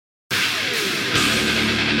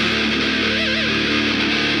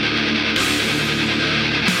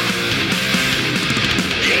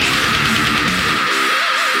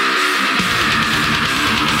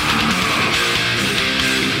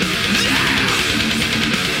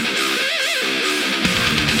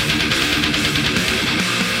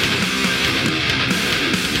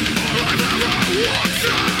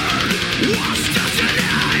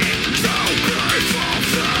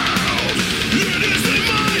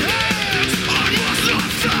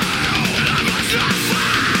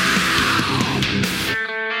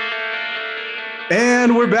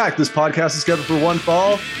back. This podcast is scheduled for one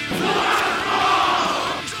fall.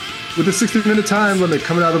 With a 60-minute time limit,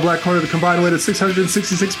 coming out of the black corner, the combined weight of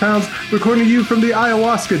 666 pounds, recording to you from the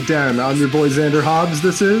ayahuasca den. I'm your boy Xander Hobbs.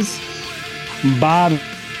 This is Bob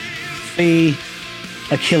B.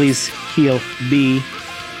 Achilles heel B.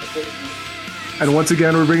 And once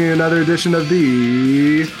again, we're bringing another edition of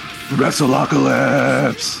the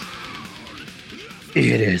Wrestleocalypse.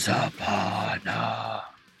 It is upon us.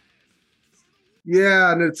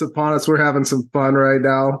 Yeah, and it's upon us. We're having some fun right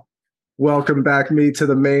now. Welcome back, me, to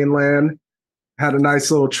the mainland. Had a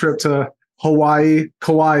nice little trip to Hawaii.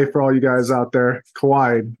 Kauai for all you guys out there.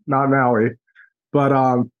 Kauai, not Maui. But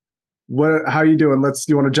how you doing? Do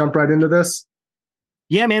you want to jump right into this?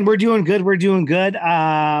 Yeah, man, we're doing good. We're doing good.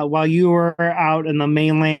 While you were out in the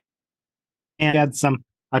mainland and had some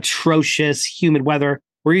atrocious humid weather,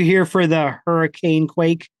 were you here for the hurricane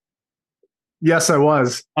quake? Yes, I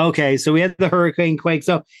was. Okay, so we had the hurricane quake.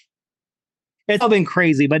 So it's all been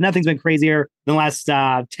crazy, but nothing's been crazier than the last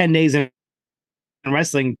 10 days in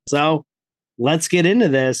wrestling. So let's get into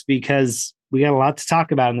this because we got a lot to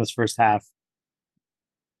talk about in this first half.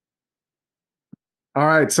 All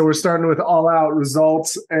right, so we're starting with all-out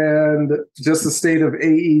results and just the state of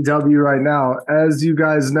AEW right now. As you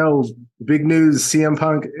guys know, big news, CM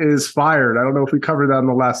Punk is fired. I don't know if we covered that in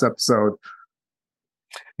the last episode.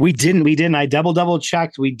 We didn't. I double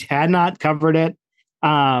checked. We had not covered it.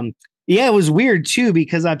 Yeah, it was weird too,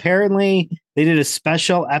 because apparently they did a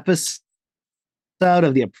special episode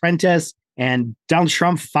of The Apprentice and Donald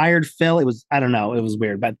Trump fired Phil. I don't know. It was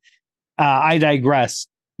weird, but I digress.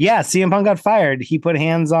 Yeah, CM Punk got fired. He put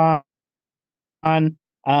hands on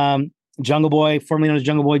Jungle Boy, formerly known as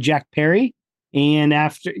Jungle Boy, Jack Perry. And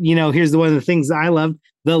after, here's one of the things I loved,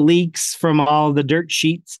 the leaks from all the dirt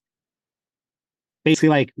sheets. Basically,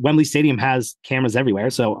 like Wembley Stadium has cameras everywhere,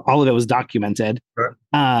 so all of it was documented. Right.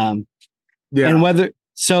 Yeah. And what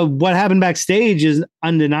happened backstage is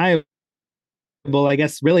undeniable, I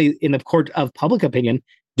guess, really in the court of public opinion.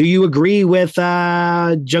 Do you agree with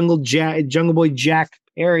Jungle Boy Jack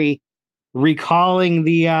Perry recalling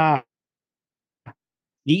the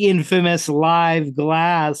infamous live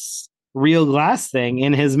glass, real glass thing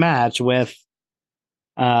in his match at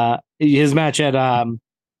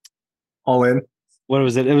All In? What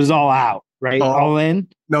was it? It was All Out, right? All In?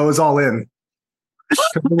 No, it was All In.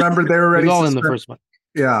 Remember, they were already all in the first one.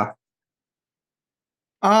 Yeah.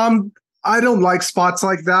 I don't like spots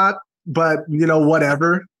like that, but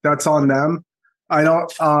whatever. That's on them. I don't.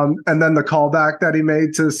 And then the callback that he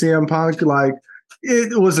made to CM Punk, like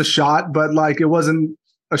it was a shot, but like it wasn't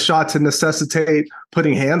a shot to necessitate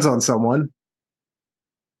putting hands on someone.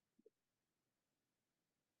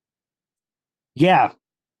 Yeah,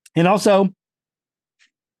 and also,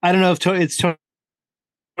 I don't know if it's Tony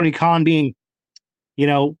Khan being,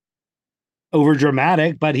 over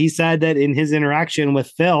dramatic, but he said that in his interaction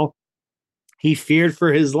with Phil, he feared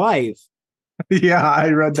for his life. Yeah, I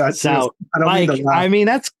read that. So, that's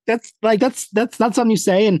not something you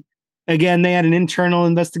say. And again, they had an internal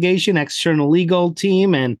investigation, external legal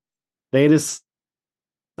team, and they just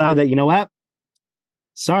thought that, what?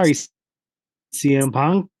 Sorry, CM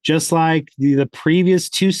Punk, just like the previous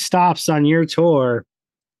 2 stops on your tour,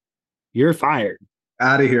 you're fired.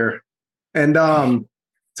 Out of here. And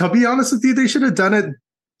to be honest with you, they should have done it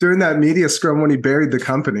during that media scrum when he buried the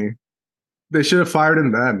company. They should have fired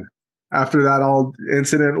him then. After that all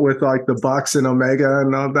incident with like the Bucks and Omega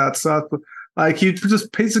and all that stuff. Like he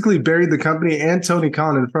just basically buried the company and Tony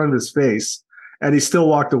Khan in front of his face, and he still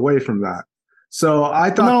walked away from that. So I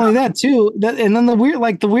thought not only that too, and then the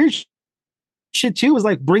weird shit too was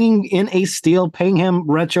like bringing in Ace Steel, paying him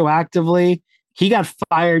retroactively. He got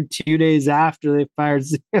fired 2 days after they fired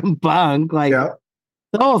CM Punk. Like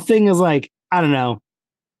the whole thing is like, I don't know.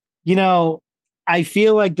 I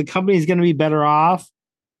feel like the company's going to be better off.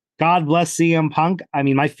 God bless CM Punk. I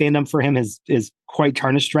mean, my fandom for him is quite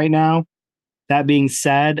tarnished right now. That being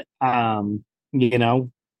said,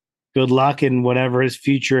 good luck in whatever his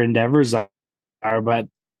future endeavors are. But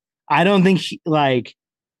I don't think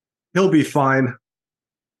he'll be fine.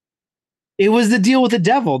 It was the deal with the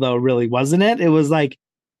devil, though, really, wasn't it? It was like,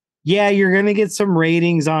 yeah, you're going to get some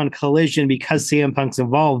ratings on Collision because CM Punk's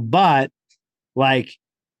involved, but like,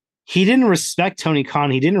 he didn't respect Tony Khan.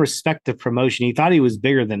 He didn't respect the promotion. He thought he was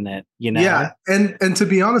bigger than it, Yeah, and to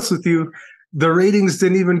be honest with you, the ratings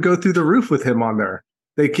didn't even go through the roof with him on there.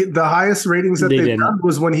 The highest ratings that they've done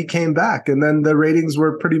was when he came back, and then the ratings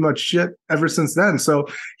were pretty much shit ever since then. So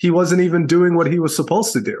he wasn't even doing what he was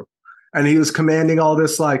supposed to do. And he was commanding all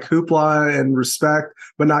this like hoopla and respect,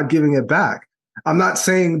 but not giving it back. I'm not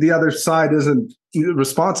saying the other side isn't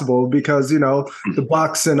responsible because, you know, the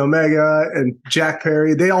Bucks and Omega and Jack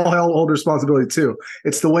Perry, they all hold responsibility too.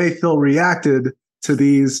 It's the way Phil reacted to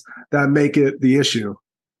these that make it the issue.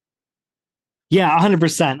 Yeah,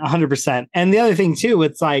 100%, 100%. And the other thing too,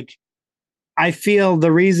 it's like, I feel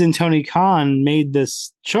the reason Tony Khan made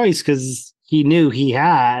this choice because he knew he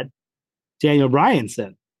had Daniel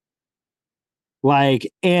Bryanson.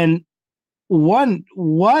 Like, and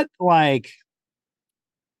what a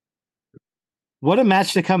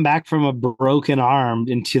match to come back from a broken arm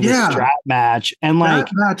into the strap match. And like,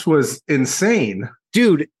 that match was insane.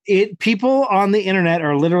 Dude, people on the internet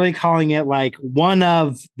are literally calling it like one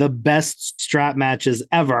of the best strap matches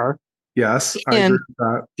ever. Yes, I agree with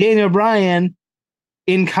that. Daniel Bryan,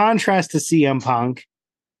 in contrast to CM Punk,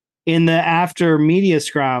 in the after media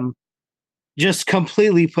scrum, just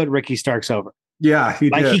completely put Ricky Starks over. Yeah, he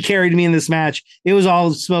did. He carried me in this match. It was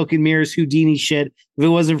all smoke and mirrors, Houdini shit. If it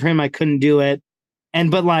wasn't for him, I couldn't do it.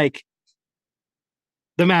 But like,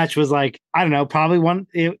 the match was like, I don't know, probably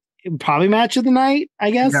match of the night,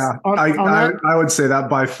 I guess. Yeah, I would say that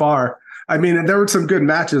by far. I mean, there were some good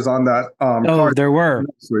matches on that. Card there were.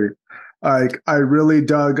 Like, I really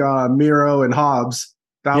dug Miro and Hobbs.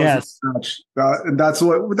 That was a match. That's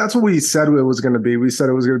what we said it was going to be. We said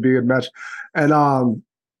it was going to be a good match. And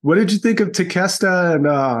what did you think of Takeshita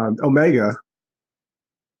and Omega?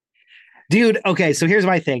 Dude, okay, so here's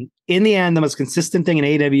my thing. In the end, the most consistent thing in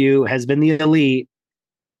AEW has been the Elite,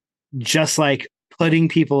 just like putting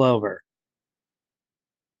people over.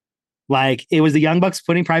 Like, it was the Young Bucks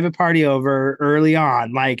putting Private Party over early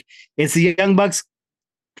on. Like, it's the Young Bucks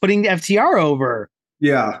putting FTR over.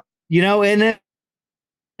 Yeah. You know, and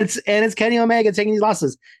it's Kenny Omega taking these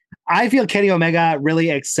losses. I feel Kenny Omega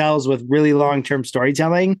really excels with really long-term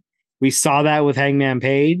storytelling. We saw that with Hangman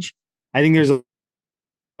Page. I think there's a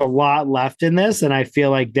lot left in this, and I feel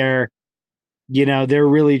like they're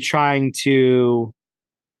really trying to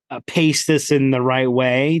pace this in the right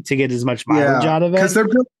way to get as much mileage out of it.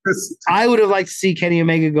 Because I would have liked to see Kenny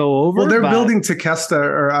Omega go over. Well, they're building Takeshita,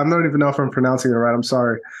 or I don't even know if I'm pronouncing it right. I'm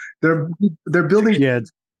sorry. They're building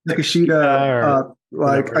Takeshita.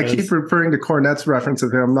 I keep referring to Cornette's reference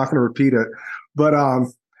of him. I'm not going to repeat it, but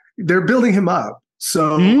they're building him up.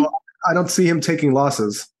 So I don't see him taking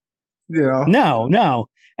losses. You know? No.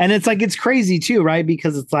 And it's like, it's crazy too, right?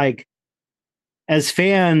 Because it's like, as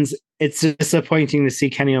fans, it's disappointing to see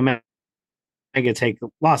Kenny Omega take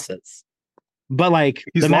losses. But like,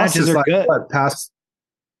 the matches are good. Past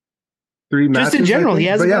 3 matches? Just in general, he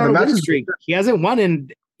hasn't been on a win streak. He hasn't won,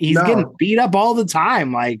 and he's getting beat up all the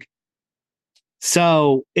time. Like,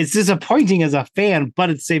 so it's disappointing as a fan, but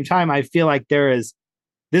at the same time, I feel like this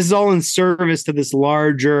is all in service to this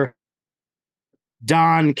larger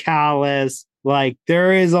Don Callis. Like,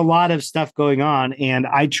 there is a lot of stuff going on, and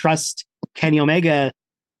I trust Kenny Omega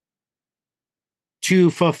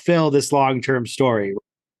to fulfill this long-term story.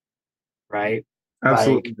 Right?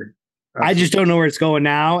 Absolutely. I just don't know where it's going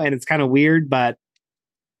now, and it's kind of weird, but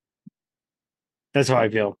that's how I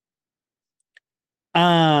feel.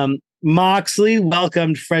 Moxley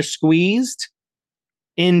welcomed Fresh Squeezed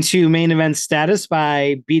into main event status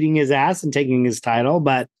by beating his ass and taking his title,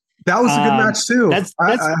 but that was a good match too.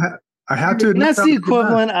 I have to admit that's the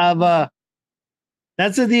equivalent of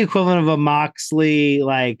a Moxley,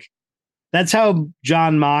 like, that's how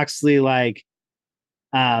John Moxley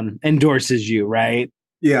endorses you, right?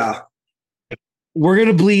 Yeah. We're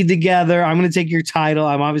gonna bleed together. I'm gonna take your title.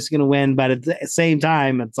 I'm obviously gonna win, but at the same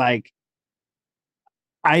time, it's like,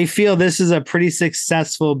 I feel this is a pretty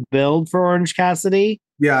successful build for Orange Cassidy.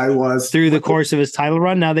 Yeah, it was. Through the course of his title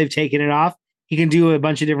run. Now they've taken it off. He can do a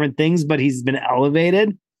bunch of different things, but he's been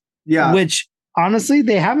elevated. Yeah. Which, honestly,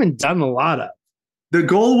 they haven't done a lot of. The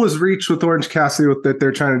goal was reached with Orange Cassidy that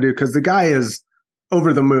they're trying to do, because the guy is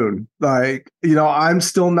over the moon. Like, I'm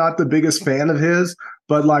still not the biggest fan of his,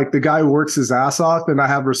 but like, the guy works his ass off, and I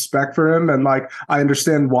have respect for him, and like, I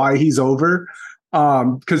understand why he's over.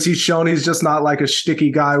 Because he's shown he's just not like a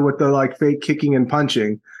shticky guy with the like fake kicking and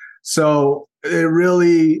punching. So it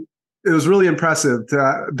was really impressive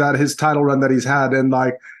that his title run that he's had, and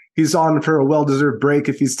like, he's on for a well-deserved break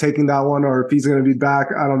if he's taking that one, or if he's going to be back.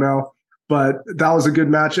 I don't know. But that was a good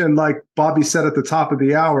match. And like Bobby said at the top of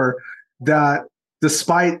the hour, that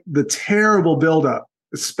despite the terrible buildup,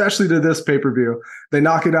 especially to this pay-per-view, they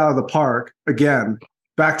knock it out of the park again,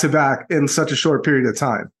 back to back, in such a short period of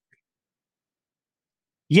time.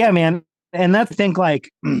 Yeah, man. And that's, I think, like,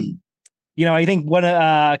 I think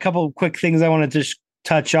a couple of quick things I wanted to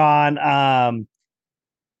touch on.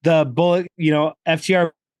 The Bullet,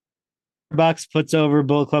 FTR Bucks puts over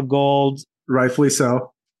Bullet Club Gold. Rightfully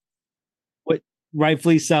so.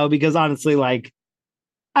 rightfully so, because honestly, like,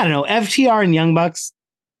 I don't know, FTR and Young Bucks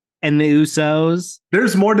and the Usos.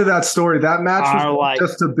 There's more to that story. That match was Like,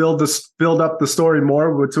 just to build up the story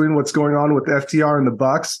more between what's going on with FTR and the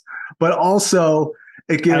Bucks, but also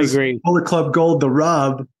it gives Bullet Club Gold the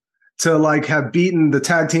rub to like have beaten the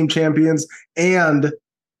tag team champions and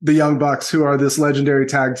the Young Bucks, who are this legendary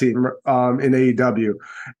tag team in AEW.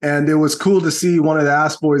 And it was cool to see one of the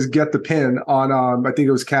Ass Boys get the pin on, I think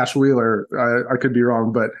it was Cash Wheeler. I could be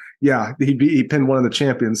wrong, but yeah, he pinned one of the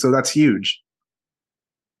champions. So that's huge.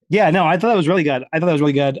 Yeah, no, I thought that was really good. I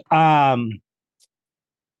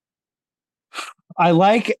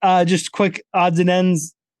like just quick odds and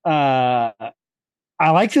ends. I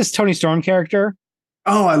like this Toni Storm character.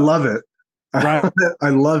 Oh, I love it. Right. I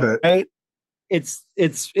love it. Right.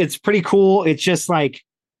 It's pretty cool. It's just like,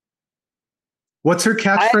 what's her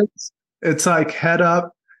catchphrase? It's like head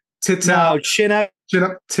up, tits out, chin up,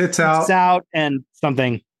 tits out, and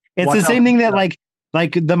something. It's the same thing that like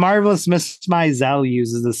the marvelous Miss Maisel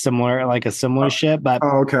uses a similar shit. But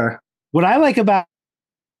okay. What I like about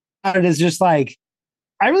it is just like,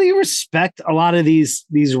 I really respect a lot of these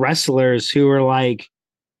wrestlers who are like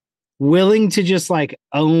willing to just like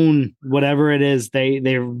own whatever it is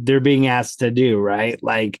they're being asked to do, right?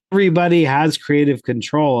 Like everybody has creative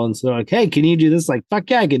control, and so like, hey, can you do this? Like, fuck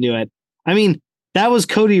yeah, I can do it. I mean, that was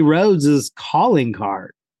Cody Rhodes' calling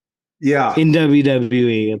card. Yeah. In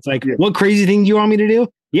WWE. It's like, what crazy thing do you want me to do?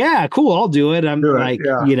 Yeah, cool, I'll do it.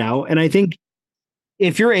 You know, and I think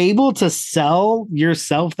if you're able to sell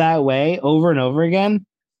yourself that way over and over again,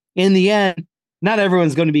 in the end, not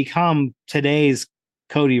everyone's going to become today's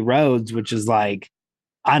Cody Rhodes, which is like,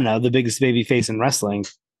 I don't know, the biggest baby face in wrestling.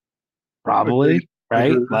 Probably,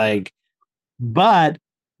 right? Like, but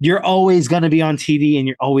you're always going to be on TV and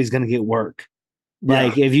you're always going to get work.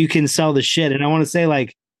 Like, if you can sell the shit. And I want to say,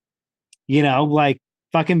 like, you know, like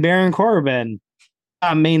fucking Baron Corbin,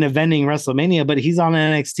 not main eventing WrestleMania, but he's on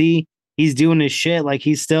NXT. He's doing his shit. Like,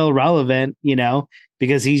 he's still relevant, you know,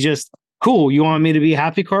 because he's just cool. You want me to be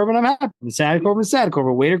happy Corbin? I'm happy. Sad Corbin, sad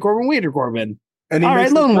Corbin. Waiter Corbin. And all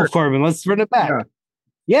right, Lone Wolf Corbin. Let's run it back.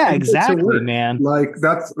 Yeah, exactly, man. Like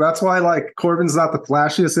that's why like Corbin's not the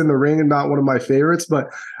flashiest in the ring and not one of my favorites, but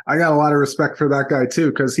I got a lot of respect for that guy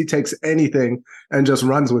too, because he takes anything and just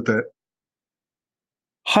runs with it.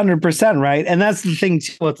 100%, right? And that's the thing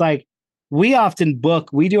too. It's like we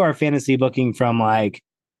do our fantasy booking from like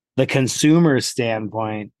the consumer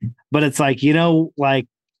standpoint, but it's like, you know, like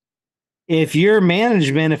if you're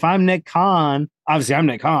management, if I'm Nick Khan, obviously I'm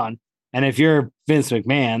Nick Khan, and if you're Vince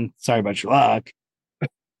McMahon, sorry about your luck.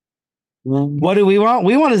 What do we want?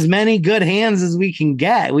 We want as many good hands as we can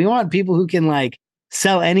get. We want people who can like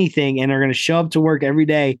sell anything and are going to show up to work every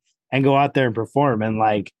day and go out there and perform. And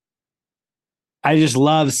like, I just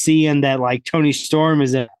love seeing that like Toni Storm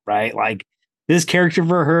is it, right? Like this character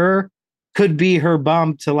for her could be her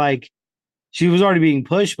bump to like, she was already being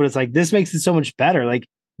pushed, but it's like, this makes it so much better. Like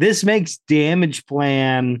this makes Damage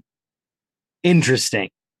Plan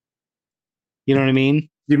interesting. You know what I mean?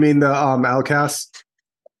 You mean the Outcast?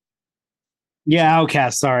 Yeah,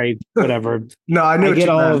 Outcast. Sorry, whatever. No, I get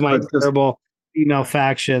all of my terrible female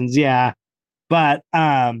factions. Yeah, but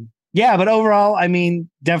but overall, I mean,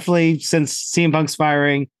 definitely since CM Punk's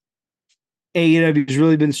firing, AEW has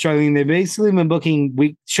really been struggling. They've basically been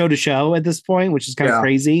booking show to show at this point, which is kind of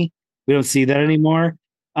crazy. We don't see that anymore.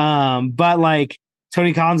 But like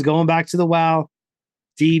Tony Khan's going back to the well.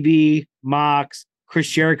 DB, Mox, Chris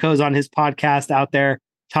Jericho's on his podcast out there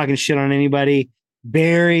talking shit on anybody.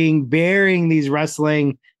 Burying these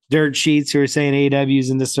wrestling dirt sheets who are saying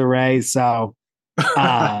AEW's in disarray. So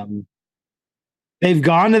they've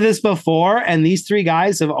gone to this before, and these three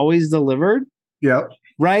guys have always delivered. Yep.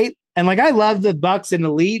 Right. And like I love the Bucks and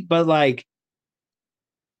Elite, but like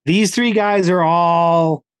these three guys are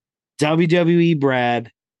all WWE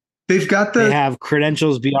bred. They have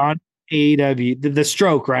credentials beyond AEW. The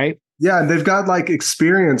stroke, right? Yeah, and they've got like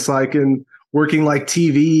experience like in working like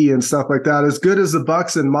TV and stuff like that. As good as the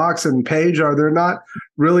Bucks and Mox and Page are, they're not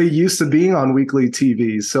really used to being on weekly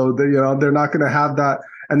TV. So they're not going to have that,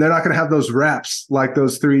 and they're not going to have those reps like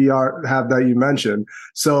those three have that you mentioned.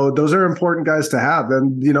 So those are important guys to have.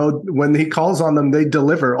 And when he calls on them, they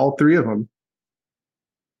deliver, all three of them.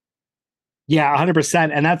 Yeah,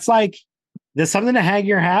 100%. And that's like, there's something to hang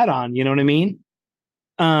your hat on. You know what I mean?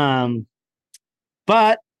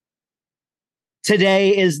 But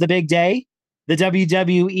today is the big day. The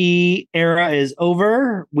WWE era is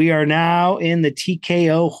over. We are now in the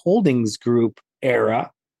TKO Holdings Group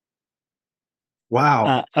era.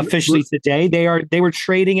 Wow. Officially today. They were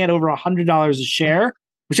trading at over $100 a share,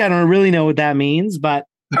 which I don't really know what that means, but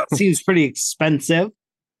seems pretty expensive.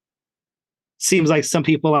 Seems like some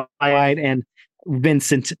people and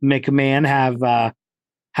Vincent McMahon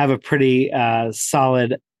have a pretty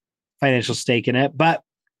solid financial stake in it. But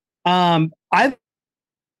I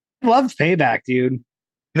loved Payback, dude.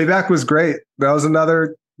 Payback was great. That was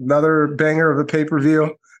another banger of a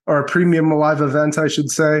pay-per-view, or a premium live event, I should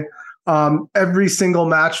say. Every single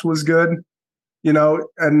match was good,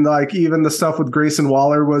 and like even the stuff with Grayson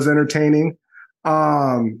Waller was entertaining.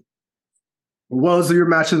 What was your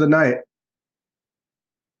match of the night?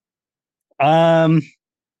 I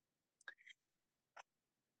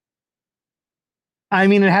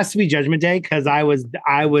mean, it has to be Judgment Day, because I was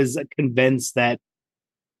convinced that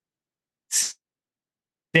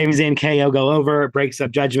Sami Zayn KO go over, it breaks up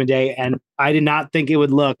Judgment Day, and I did not think it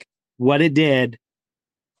would look what it did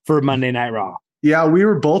for Monday Night Raw. Yeah, we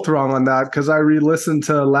were both wrong on that, because I re-listened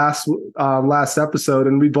to last episode,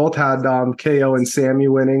 and we both had KO and Sammy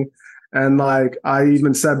winning, and like I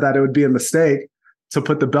even said that it would be a mistake to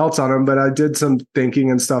put the belts on them, but I did some thinking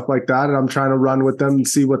and stuff like that, and I'm trying to run with them and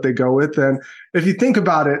see what they go with. And if you think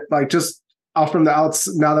about it, like just off from the outs,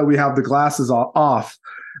 now that we have the glasses off,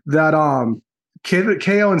 that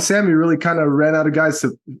KO and Sammy really kind of ran out of guys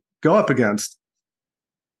to go up against.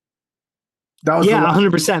 That was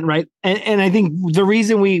 100%, right. And I think the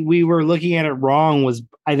reason we were looking at it wrong was,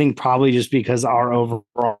 I think, probably just because our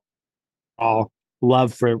overall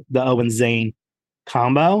love for the Owen Zayn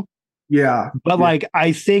combo. Yeah. But like,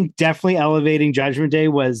 I think definitely elevating Judgment Day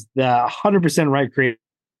was the 100% right creative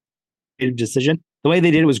decision. The way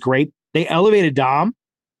they did it was great. They elevated Dom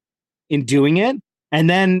in doing it. And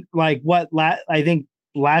then like I think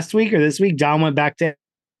last week or this week, Dom went back to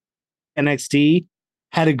NXT,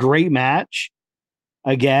 had a great match.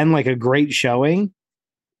 Again, like a great showing.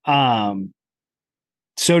 So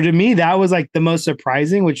to me, that was like the most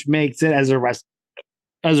surprising, which makes it as a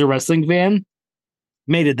wrestling fan,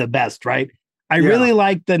 made it the best, right? I really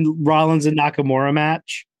liked the Rollins and Nakamura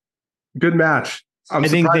match. Good match. I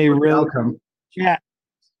think they really, a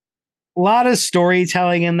lot of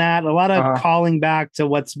storytelling in that, a lot of calling back to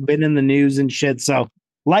what's been in the news and shit. So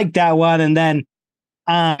like that one. And then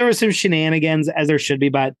there were some shenanigans, as there should be,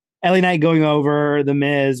 but LA Knight going over the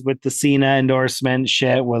Miz with the Cena endorsement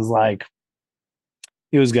shit was like,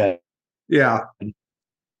 it was good. Yeah.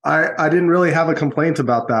 I didn't really have a complaint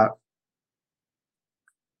about that.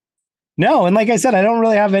 No, and like I said, I don't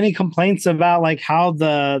really have any complaints about like how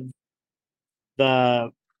the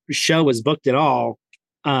show was booked at all.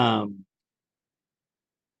 I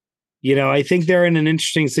think they're in an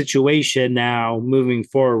interesting situation now moving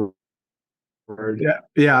forward.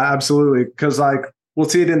 Yeah, absolutely. Because like we'll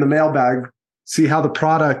see it in the mailbag, see how the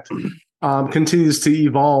product continues to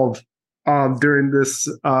evolve during this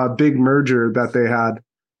big merger that they had.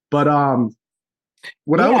 But I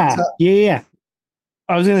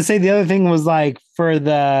was gonna say the other thing was like for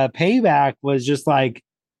the Payback was just like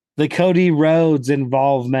the Cody Rhodes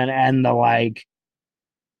involvement and the like.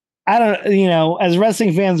 I don't, as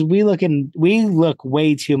wrestling fans, we look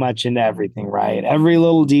way too much into everything, right? Every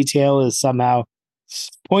little detail is somehow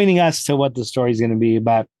pointing us to what the story's going to be.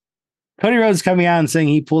 But Cody Rhodes coming out and saying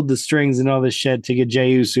he pulled the strings and all this shit to get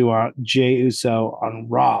Jey Uso on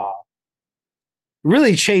Raw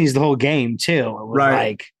really changed the whole game too. It was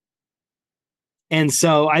right. And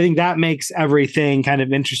so I think that makes everything kind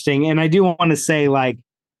of interesting. And I do want to say, like,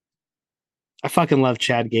 I fucking love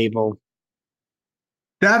Chad Gable.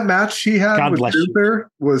 That match he had with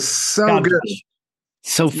Gunther was so good.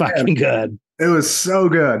 So fucking good. It was so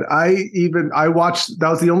good. I watched, that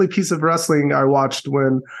was the only piece of wrestling I watched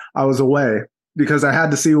when I was away because I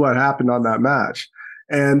had to see what happened on that match.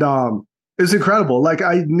 And it was incredible. Like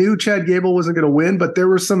I knew Chad Gable wasn't going to win, but there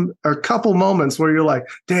were a couple moments where you're like,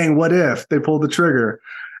 dang, what if they pulled the trigger?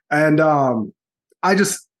 And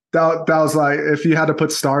that was like, if you had to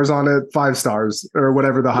put stars on it, 5 stars or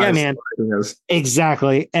whatever the highest rating is.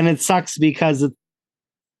 Exactly. And it sucks because it's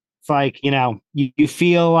like, you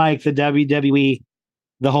feel like the WWE,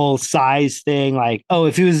 the whole size thing, like, oh,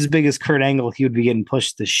 if he was as big as Kurt Angle, he would be getting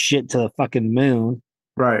pushed to shit to the fucking moon.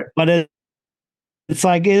 Right. But it's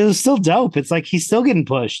like, it was still dope. It's like, he's still getting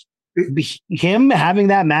pushed. Him having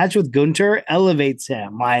that match with Gunther elevates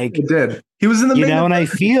him. Like, it did. He was in the main and I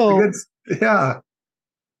feel,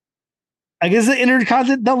 I guess the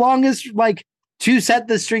Intercontinental, the longest, like, to set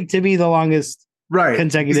the streak to be the longest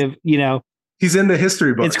consecutive, He's in the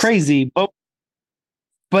history books. It's crazy.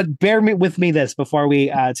 But bear with me this before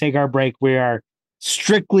we take our break. We are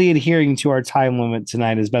strictly adhering to our time limit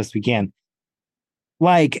tonight as best we can.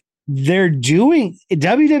 Like, they're doing,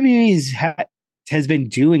 WWE has been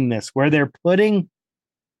doing this where they've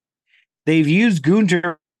used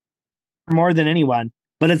Gunther more than anyone.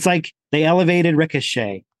 But it's like they elevated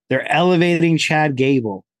Ricochet. They're elevating Chad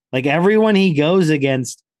Gable. Like everyone he goes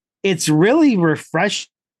against, it's really refreshing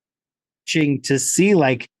to see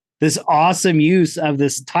like this awesome use of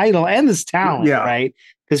this title and this talent, right?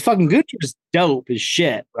 Because fucking Gunther is dope as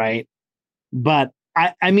shit, right? But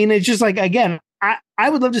I mean, it's just like, again, I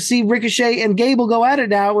would love to see Ricochet and Gable go at it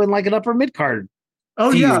now in like an upper mid card.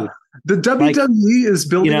 Oh yeah, the WWE is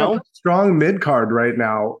building up a strong mid card right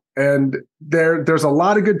now, and there's a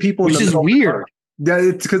lot of good people. Which is weird. Yeah,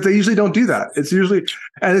 it's because they usually don't do that. It's usually,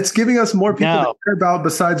 and it's giving us more people to care about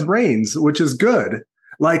besides Reigns, which is good.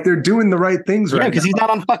 Like they're doing the right things right now. Because he's not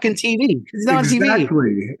on fucking TV. He's not on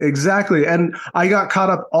TV. Exactly. And I got caught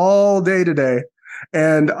up all day today,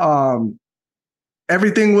 and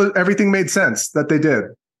everything made sense that they did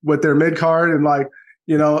with their mid card, and like,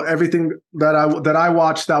 you know, everything that I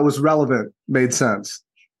watched that was relevant made sense.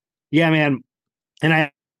 Yeah, man. And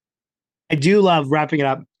I do love wrapping it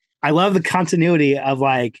up. I love the continuity of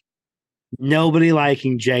like nobody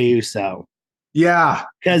liking Jey Uso. Yeah.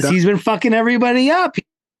 Because he's been fucking everybody up.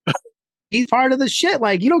 He's part of the shit.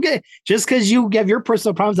 Like, you don't get, just because you have your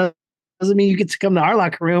personal problems doesn't mean you get to come to our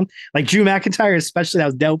locker room. Like Drew McIntyre, especially, that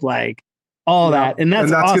was dope. Like all that. And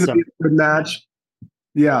that's awesome. Gonna be a good match.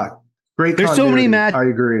 Yeah. Great. There's so many matches. I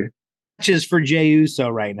agree. Matches for Jey Uso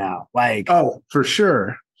right now. Like, oh, for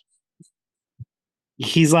sure.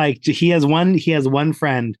 He's like, he has one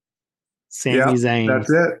friend, Sami Zayn.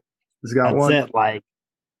 That's it. He's got one. That's it. Like,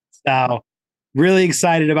 so really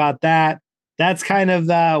excited about that. That's kind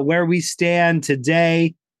of where we stand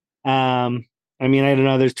today. I mean, I don't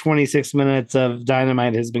know. There's 26 minutes of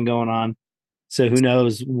Dynamite has been going on, so who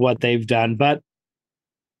knows what they've done. But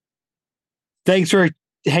thanks for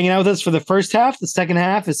hanging out with us for the first half. The second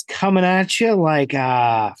half is coming at you like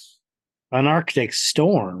an Arctic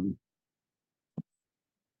storm.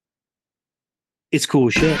 It's cool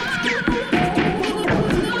shit.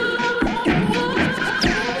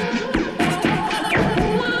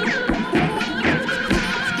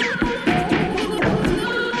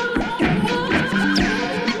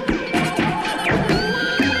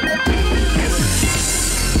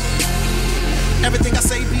 Everything I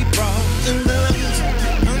say be wrong.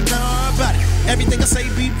 Everything I say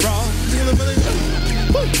be wrong.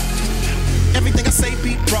 Everything I say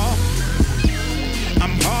be wrong.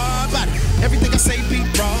 I'm hard about it. Everything I say be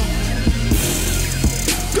wrong.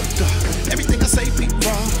 Good God. Everything I say be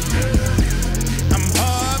wrong. I'm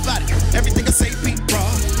hard about it. Everything I say be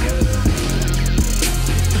wrong.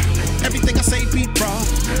 Everything I say be wrong.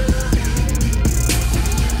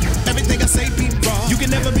 Everything I say be wrong. You can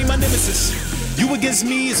never be my nemesis. You against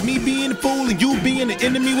me is me being a fool and you being an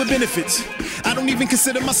enemy with benefits. I don't even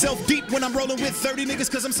consider myself deep when I'm rolling with 30 niggas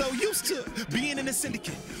because I'm so used to being in a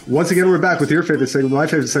syndicate. Once again, we're back with your favorite segment, my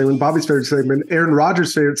favorite segment, Bobby's favorite segment, Aaron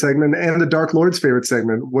Rodgers' favorite segment, and the Dark Lord's favorite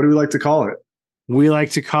segment. What do we like to call it? We like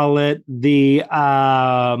to call it the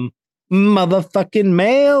motherfucking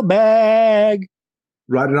mailbag.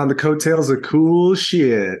 Riding on the coattails of cool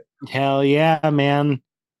shit. Hell yeah, man.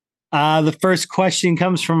 The first question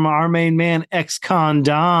comes from our main man, ex-con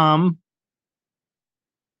Dom.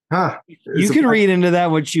 You can read into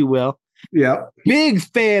that what you will. Yeah. Big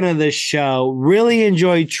fan of this show. Really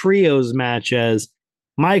enjoy trios matches.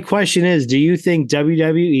 My question is, do you think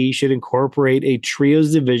WWE should incorporate a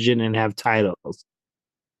trios division and have titles?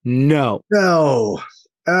 No. No,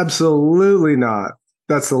 absolutely not.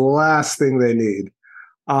 That's the last thing they need.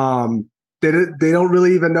 They don't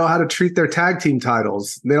really even know how to treat their tag team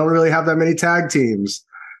titles. They don't really have that many tag teams.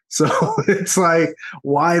 So it's like,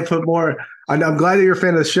 why put more? I'm glad that you're a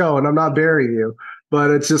fan of the show and I'm not burying you,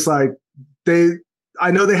 but it's just like I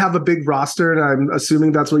know they have a big roster and I'm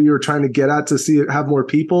assuming that's what you were trying to get at, to see it have more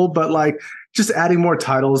people, but like just adding more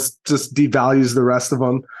titles just devalues the rest of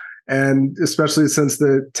them. And especially since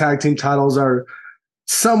the tag team titles are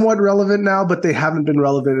somewhat relevant now, but they haven't been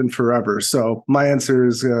relevant in forever. So my answer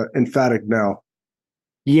is emphatic no.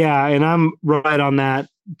 Yeah, and I'm right on that.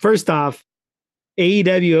 First off,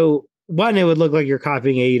 AEW, one, it would look like you're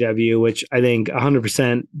copying AEW, which I think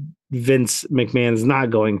 100% Vince McMahon is not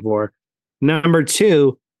going for. Number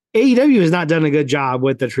two, AEW has not done a good job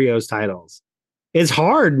with the trios titles. It's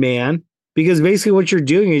hard, man, because basically what you're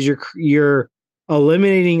doing is you're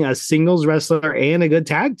eliminating a singles wrestler and a good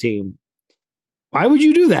tag team. Why would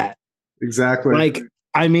you do that? Exactly. Like,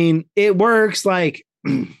 I mean, it works. Like,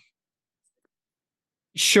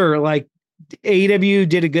 sure, like AEW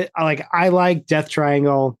did a good, like, I like Death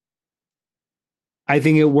Triangle. I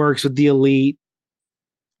think it works with the Elite.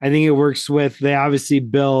 I think it works with, they obviously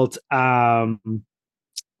built Aleister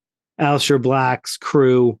Black's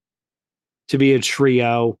crew. to be a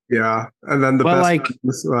trio. Yeah, and then the But, best like,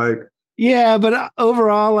 was like yeah, but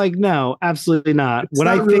overall, like, no, absolutely not. it's What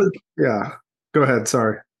not I really, think, yeah. Go ahead.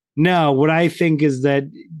 Sorry. no, what I think is that,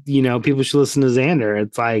 people should listen to Xander.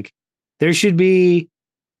 It's like there should be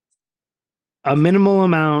a minimal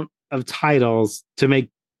amount of titles to make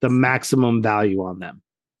the maximum value on them.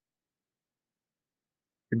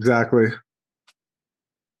 Exactly.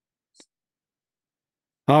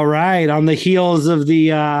 All right. On the heels of the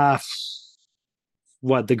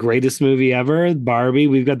the greatest movie ever, Barbie,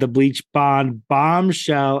 we've got the Bleach Bond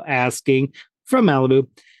bombshell asking from Malibu.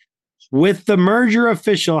 With the merger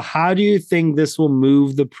official, how do you think this will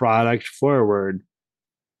move the product forward?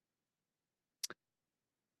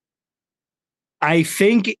 I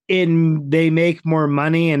think they make more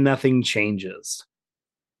money and nothing changes.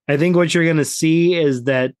 I think what you're going to see is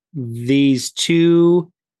that these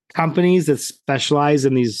two companies that specialize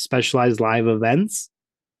in these specialized live events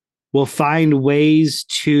will find ways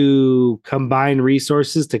to combine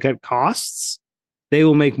resources to cut costs. They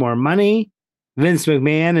will make more money. Vince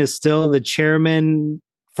McMahon is still the chairman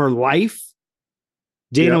for life.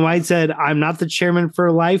 Dana White said, I'm not the chairman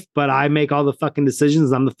for life, but I make all the fucking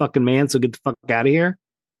decisions. I'm the fucking man, so get the fuck out of here.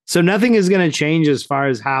 So nothing is going to change as far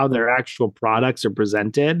as how their actual products are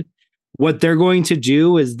presented. What they're going to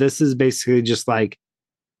do is this is basically just like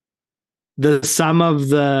the sum of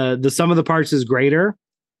the parts is greater.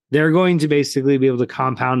 They're going to basically be able to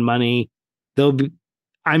compound money.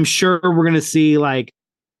 I'm sure we're going to see like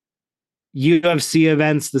UFC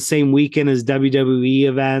events the same weekend as WWE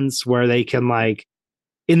events where they can like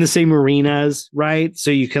in the same arenas, right?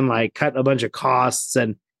 So you can like cut a bunch of costs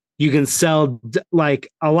and you can sell like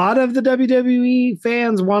a lot of the WWE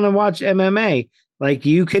fans want to watch MMA. Like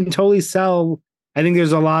you can totally sell. I think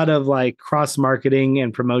there's a lot of like cross marketing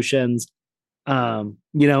and promotions.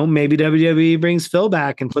 Maybe WWE brings Phil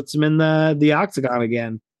back and puts him in the octagon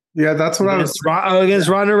again. Yeah, that's what against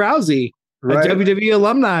Ronda Rousey, right. A WWE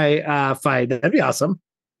alumni fight. That'd be awesome.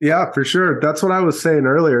 Yeah, for sure. That's what I was saying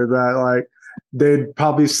earlier, that like they'd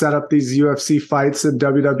probably set up these UFC fights and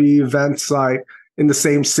WWE events like in the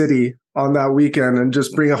same city on that weekend and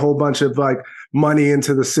just bring a whole bunch of like money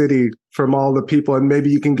into the city from all the people. And maybe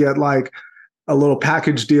you can get like a little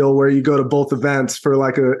package deal where you go to both events for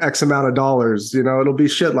like a X amount of dollars. It'll be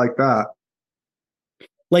shit like that.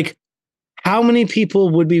 Like, how many people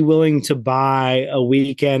would be willing to buy a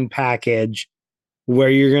weekend package where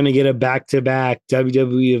you're going to get a back-to-back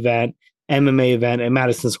WWE event, MMA event at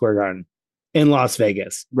Madison Square Garden in Las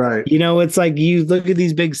Vegas? Right. It's like you look at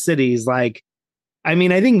these big cities. Like, I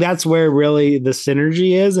mean, I think that's where really the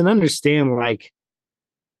synergy is, and understand like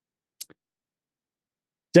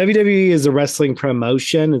WWE is a wrestling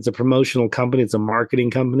promotion. It's a promotional company. It's a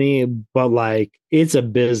marketing company, but like it's a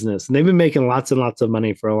business, and they've been making lots and lots of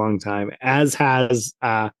money for a long time, as has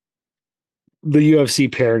the UFC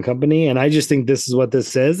parent company. And I just think this is what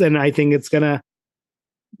this is. And I think it's gonna,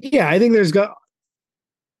 I think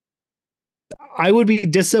I would be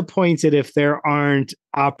disappointed if there aren't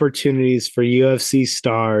opportunities for UFC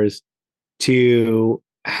stars to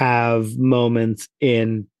have moments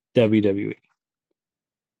in WWE.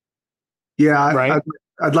 Yeah, right.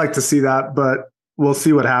 I'd like to see that, but we'll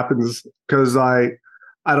see what happens, because I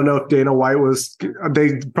don't know if Dana White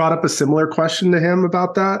they brought up a similar question to him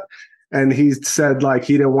about that, and he said like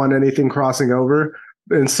he didn't want anything crossing over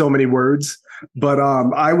in so many words. But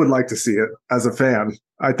I would like to see it as a fan.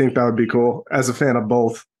 I think that would be cool as a fan of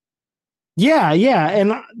both. Yeah.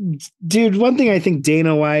 And dude, one thing I think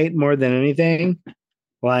Dana White more than anything,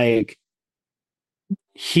 like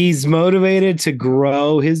he's motivated to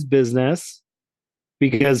grow his business,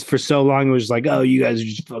 because for so long it was like, oh, you guys are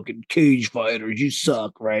just fucking cage fighters, you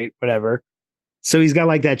suck, right? Whatever. So he's got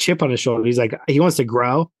like that chip on his shoulder. He's like, he wants to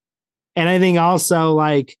grow. And I think also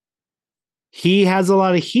like he has a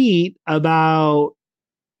lot of heat about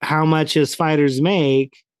how much his fighters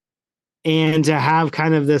make, and to have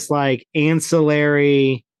kind of this like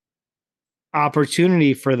ancillary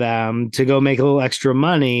opportunity for them to go make a little extra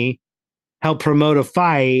money, help promote a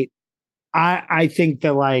fight. I think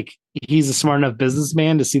that like he's a smart enough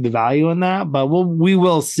businessman to see the value in that, but we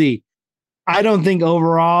will see. I don't think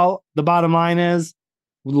overall the bottom line is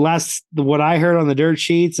what I heard on the dirt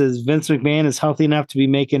sheets is Vince McMahon is healthy enough to be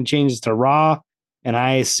making changes to Raw, and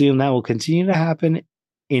I assume that will continue to happen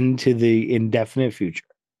into the indefinite future.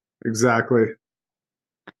 Exactly.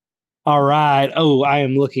 All right. Oh, I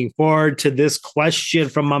am looking forward to this question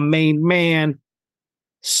from my main man,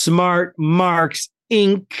 Smart Marks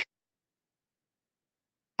Inc.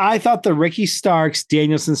 I thought the Ricky Starks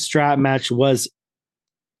Danielson strap match was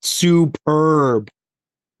superb.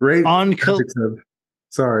 Great.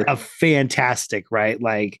 Sorry. a fantastic, right?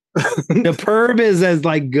 Like the perb is as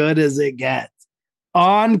like good as it gets.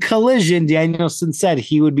 On Collision, Danielson said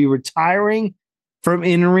he would be retiring from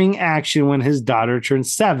in-ring action when his daughter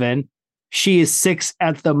turns 7. She is 6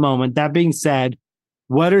 at the moment. That being said,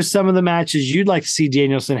 what are some of the matches you'd like to see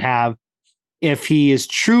Danielson have if he is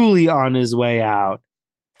truly on his way out?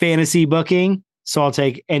 Fantasy booking, so I'll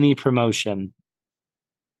take any promotion.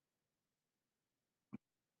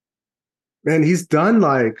 Man, he's done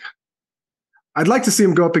like, I'd like to see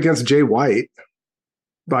him go up against Jay White.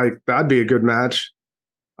 Like, that'd be a good match.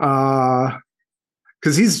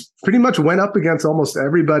 Because he's pretty much went up against almost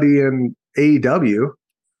everybody in AEW.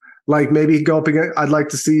 Like, maybe go up against, I'd like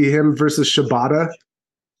to see him versus Shibata.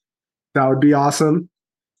 That would be awesome.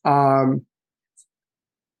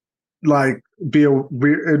 Like, be a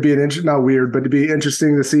weird, it'd be an not weird, but it'd be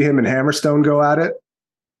interesting to see him and Hammerstone go at it.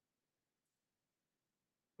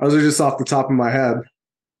 Those are just off the top of my head.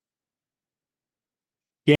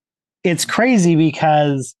 Yeah, it's crazy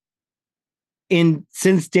because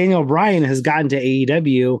since Daniel Bryan has gotten to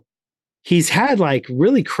AEW, he's had like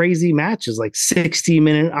really crazy matches, like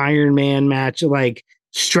 60-minute Iron Man match, like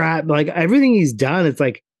strap, like everything he's done. It's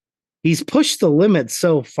like he's pushed the limit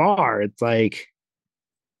so far. It's like,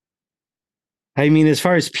 I mean, as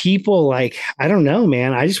far as people, like, I don't know,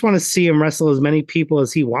 man. I just want to see him wrestle as many people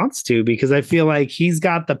as he wants to, because I feel like he's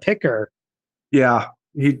got the picker. Yeah,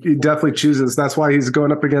 he definitely chooses. That's why he's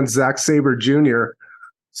going up against Zack Sabre Jr.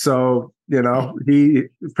 So, you know, he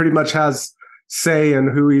pretty much has say in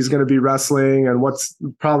who he's going to be wrestling and what's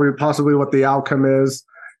possibly what the outcome is.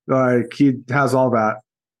 Like, he has all that.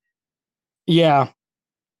 Yeah.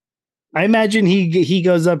 I imagine he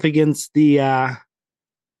goes up against the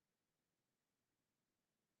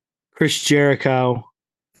Chris Jericho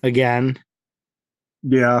again.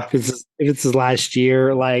 Yeah. If it's his last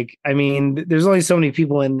year, like, I mean, there's only so many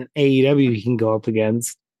people in AEW he can go up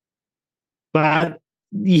against. But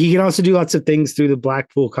he can also do lots of things through the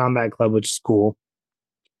Blackpool Combat Club, which is cool.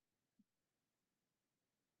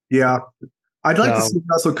 Yeah. I'd like to see him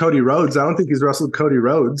wrestle Cody Rhodes. I don't think he's wrestled Cody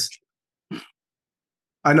Rhodes.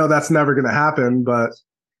 I know that's never going to happen, but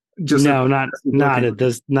just not at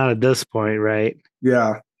this point, right?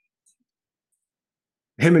 Yeah.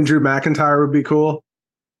 Him and Drew McIntyre would be cool.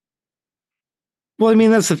 Well, I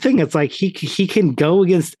mean, that's the thing. It's like he can go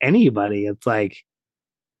against anybody. It's like,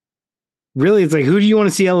 really, it's like, who do you want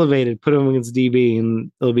to see elevated? Put him against DB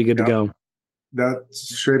and it'll be good to go.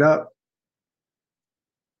 That's straight up.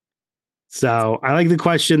 So I like the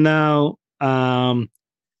question though.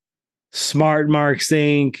 Smart Marks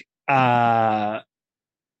Inc. But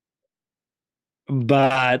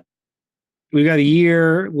we've got a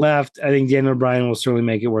year left. I think Daniel Bryan will certainly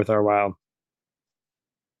make it worth our while.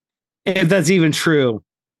 If that's even true.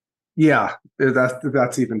 Yeah,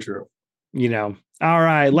 that's even true. You know. All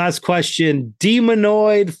right, last question.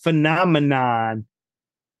 Demonoid Phenomenon.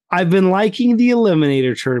 I've been liking the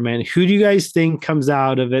Eliminator Tournament. Who do you guys think comes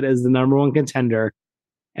out of it as the number one contender?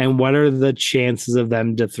 And what are the chances of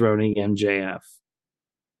them dethroning MJF?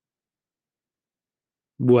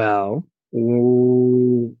 Well,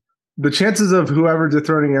 the chances of whoever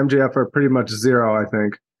dethroning MJF are pretty much zero, I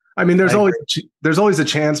think. I mean, there's always a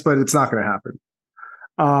chance, but it's not going to happen.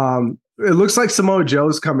 It looks like Samoa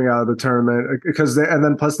Joe's coming out of the tournament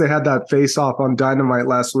plus they had that face off on Dynamite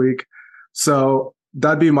last week. So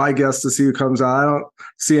that'd be my guess to see who comes out. I don't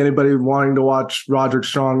see anybody wanting to watch Roderick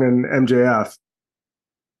Strong and MJF.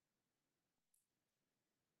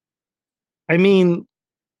 I mean,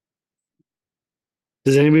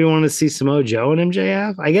 does anybody want to see Samoa Joe and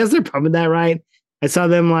MJF? I guess they're pumping that, right? I saw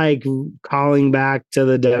them like calling back to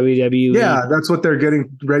the WWE. Yeah, that's what they're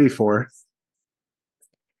getting ready for.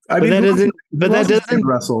 That doesn't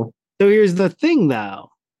wrestle. So here's the thing, though.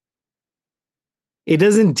 It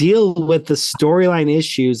doesn't deal with the storyline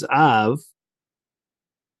issues of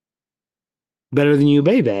Better Than You,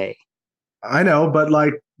 Baby. I know, but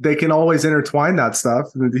like they can always intertwine that stuff.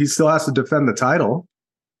 He still has to defend the title.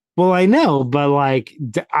 Well, I know, but like,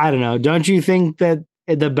 I don't know. Don't you think that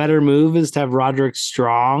the better move is to have Roderick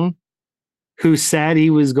Strong, who said he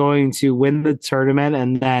was going to win the tournament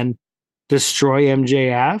and then destroy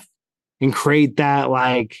MJF and create that,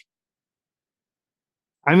 like,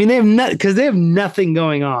 I mean, they have nothing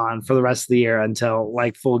going on for the rest of the year until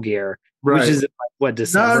like Full Gear, right? Which is like, what,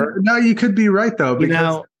 December? No, you could be right though,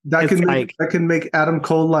 because that can make Adam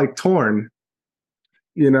Cole like torn.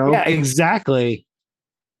 You know? Yeah, exactly.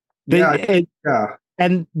 Yeah.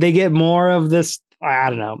 And they get more of this. I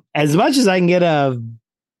don't know. As much as I can get a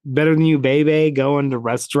Better Than You, Baby going to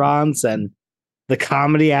restaurants and the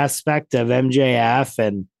comedy aspect of MJF,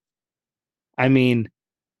 and I mean,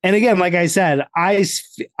 And again, like I said, I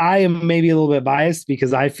am maybe a little bit biased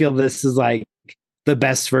because I feel this is like the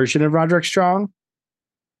best version of Roderick Strong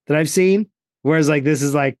that I've seen. Whereas like this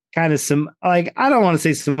is like kind of some like I don't want to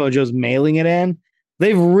say Samoa Joe's mailing it in.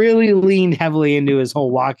 They've really leaned heavily into his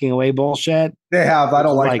whole walking away bullshit. They have. I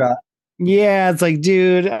don't like that. Yeah, it's like,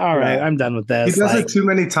 dude, all right, I'm done with this. He does it too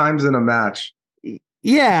many times in a match.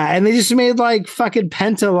 Yeah, and they just made like fucking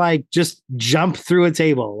Penta like just jump through a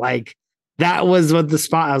table. Like that was what the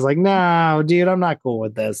spot. I was like, no, dude, I'm not cool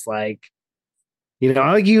with this. Like, you know,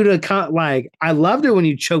 I like you to cut. Like, I loved it when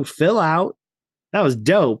you choked Phil out. That was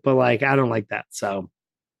dope, but like, I don't like that. So,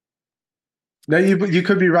 no, you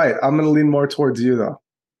could be right. I'm gonna lean more towards you though.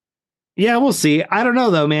 Yeah, we'll see. I don't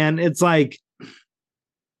know though, man. It's like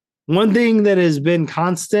one thing that has been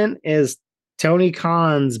constant is Tony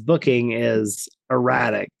Khan's booking is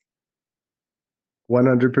erratic.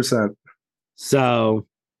 100%. So,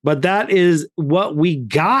 but that is what we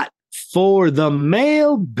got for the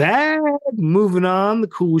mailbag. Moving on, the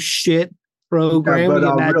cool shit program.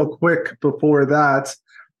 Yeah, but real quick before that,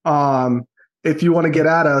 if you want to get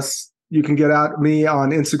at us, you can get at me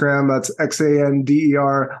on Instagram. That's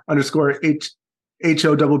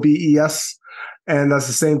XANDER_HOBBES. And that's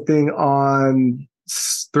the same thing on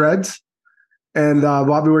Threads. And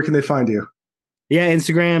Bobby, where can they find you? Yeah,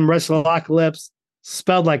 Instagram, Wrestleapocalypse,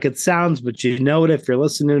 spelled like it sounds, but you know it if you're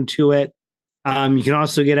listening to it. You can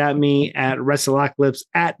also get at me at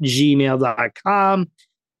wrestleapocalypse@gmail.com.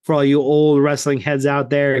 For all you old wrestling heads out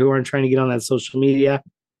there who aren't trying to get on that social media,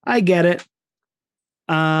 I get it.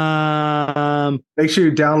 Make sure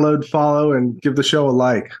you download, follow, and give the show a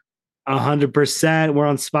like. 100%. We're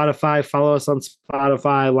on Spotify. Follow us on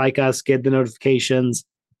Spotify. Like us. Get the notifications.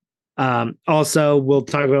 Also, we'll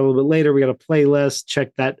talk about it a little bit later. We got a playlist. Check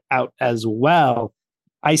that out as well.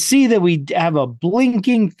 I see that we have a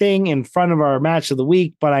blinking thing in front of our match of the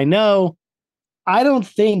week, but I don't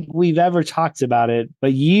think we've ever talked about it,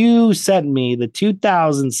 but you sent me the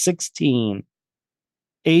 2016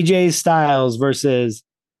 AJ Styles versus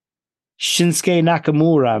Shinsuke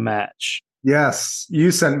Nakamura match. Yes, you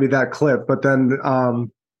sent me that clip, but then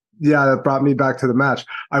that brought me back to the match.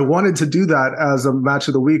 I wanted to do that as a match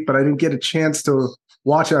of the week, but I didn't get a chance to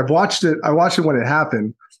watch it. I watched it when it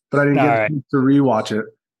happened, but I didn't get a chance to rewatch it.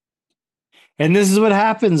 And this is what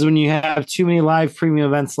happens when you have too many live premium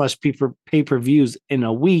events / pay-per-views in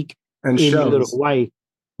a week and in shows. Little Hawaii.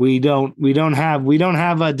 We don't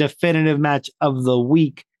have a definitive match of the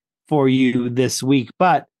week for you this week,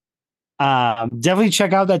 but definitely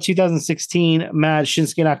check out that 2016 match,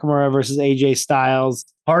 Shinsuke Nakamura versus AJ Styles.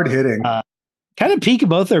 Hard hitting. Kind of peak of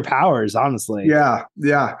both their powers, honestly. Yeah.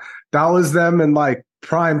 That was them in like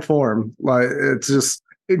prime form. Like it's just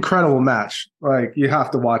incredible match. Like you have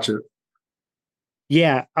to watch it.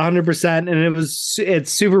 Yeah, 100%. And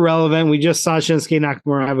it's super relevant. We just saw Shinsuke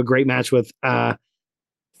Nakamura have a great match with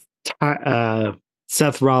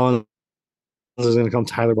Seth Rollins. I was going to call him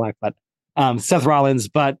Tyler Black, but Seth Rollins.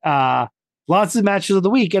 But lots of matches of the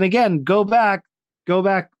week. And again, go back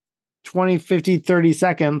 20, 50, 30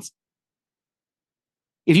 seconds.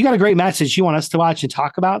 If you got a great match that you want us to watch and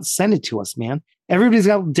talk about, send it to us, man. Everybody's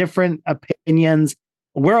got different opinions.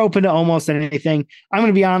 We're open to almost anything. I'm going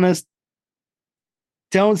to be honest.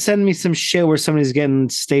 Don't send me some shit where somebody's getting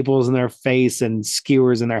staples in their face and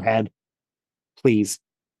skewers in their head. Please.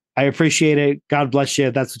 I appreciate it. God bless you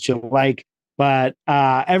if that's what you like. But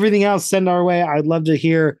everything else, send our way. I'd love to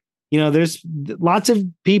hear. You know, there's lots of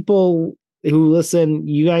people who listen.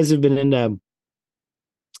 You guys have been into,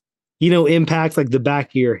 Impact, like the back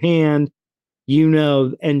of your hand,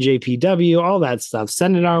 NJPW, all that stuff.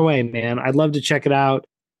 Send it our way, man. I'd love to check it out.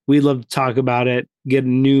 We'd love to talk about it, get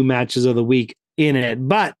new matches of the week in it.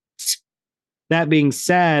 But that being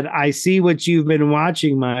said, I see what you've been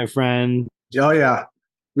watching, my friend. Oh, yeah.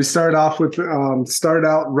 We started out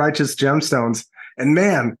Righteous Gemstones. And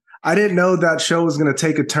man, I didn't know that show was going to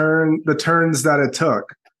take the turns that it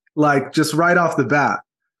took. Like just right off the bat.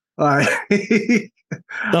 The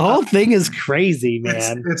whole thing is crazy,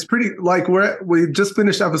 man. It's pretty like we just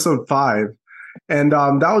finished episode 5. And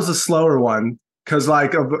that was a slower one because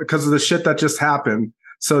of the shit that just happened.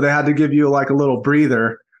 So they had to give you like a little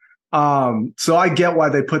breather. So I get why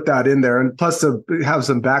they put that in there. And plus to have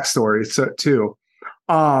some backstory too.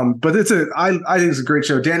 But I think it's a great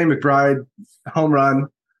show. Danny McBride, home run,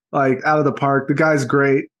 like out of the park. The guy's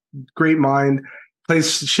great mind, plays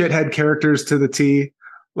shithead characters to the T.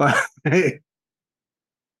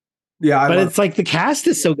 Yeah, but it's like the cast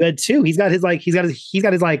is so good too. He's got his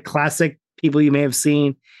classic people you may have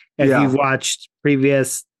seen if you've watched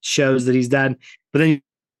previous shows that he's done. But then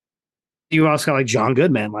you also got like John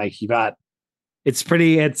Goodman, like you got It's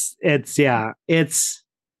pretty. It's a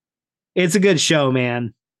good show,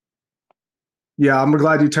 man. Yeah, I'm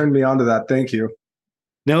glad you turned me on to that. Thank you.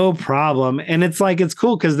 No problem. And it's like, it's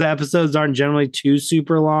cool because the episodes aren't generally too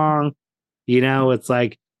super long. You know, it's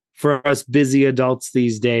like for us busy adults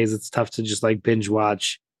these days, it's tough to just like binge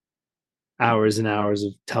watch hours and hours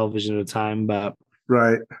of television at a time. But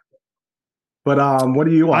right. But what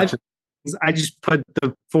are you watching? I just put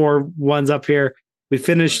the 4 ones up here. We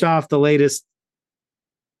finished off the latest.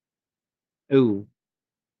 Ooh.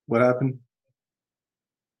 What happened?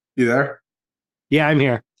 You there? Yeah, I'm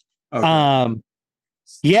here. Okay.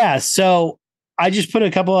 Yeah, so I just put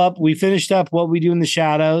a couple up. We finished up What We Do in the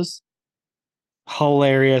Shadows.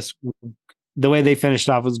 Hilarious. The way they finished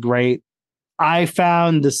off was great. I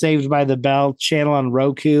found the Saved by the Bell channel on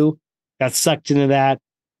Roku. Got sucked into that.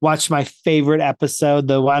 Watched my favorite episode,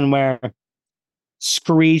 the one where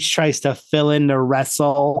Screech tries to fill in to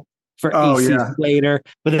wrestle for AC later,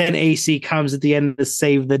 but then AC comes at the end to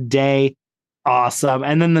save the day. Awesome.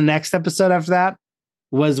 And then the next episode after that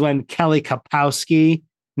was when Kelly Kapowski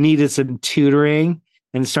needed some tutoring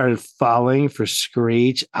and started falling for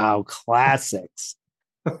Screech. Oh, classics.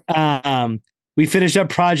 We finished up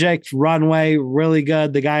Project Runway, really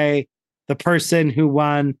good. The person who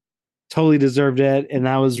won totally deserved it, and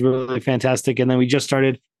that was really fantastic. And then we just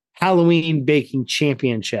started Halloween Baking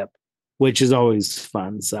Championship, which is always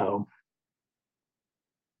fun. So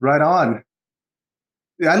right on.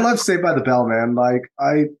 Yeah, I love Saved by the Bell, man. Like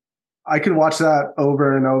I can watch that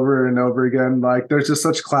over and over and over again. Like there's just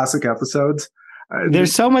such classic episodes.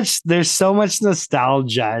 There's so much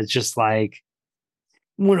nostalgia. It's just like,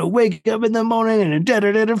 when I wake up in the morning and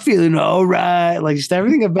I'm feeling all right. Like just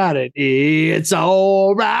everything about it. It's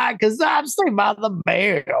all right because I'm Saved by the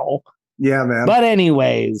Bell. Yeah, man. But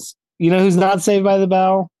anyways, you know who's not Saved by the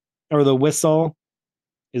Bell or the whistle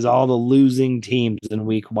is all the losing teams in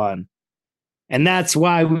week 1. And that's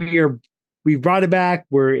why we brought it back.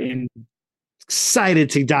 We're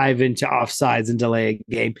excited to dive into offsides and delay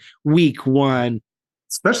a game week 1.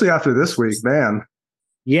 Especially after this week, man.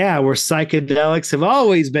 Yeah, where psychedelics have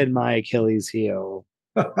always been my Achilles heel.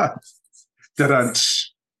 I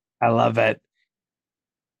love it.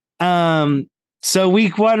 So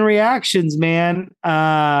week 1 reactions, man.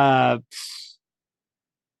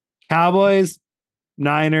 Cowboys,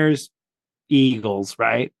 Niners, Eagles,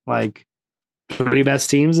 right? Like 3 best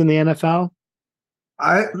teams in the NFL.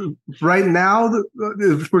 Right now,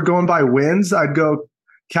 if we're going by wins, I'd go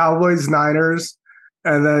Cowboys, Niners,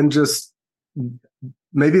 and then just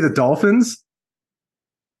maybe the Dolphins,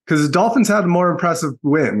 because the Dolphins had a more impressive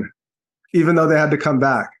win, even though they had to come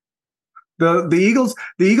back. The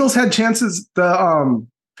Eagles had chances. The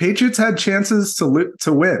Patriots had chances to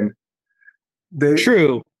win.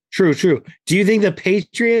 True. Do you think the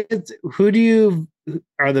Patriots?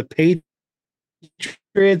 Are the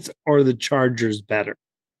Patriots or the Chargers better?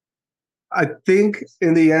 I think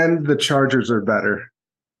in the end, the Chargers are better.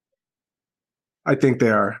 I think they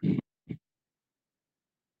are.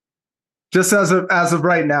 Just as of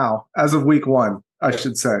right now, as of week 1, I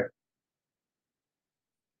should say.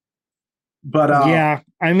 But yeah,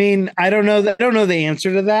 I mean, I don't know the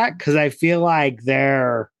answer to that because I feel like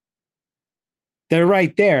they're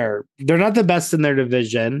right there. They're not the best in their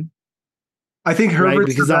division. I think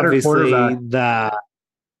Herbert's the better quarterback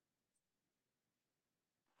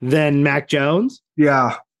than Mac Jones.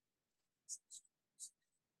 Yeah.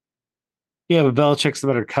 Yeah, but Belichick's the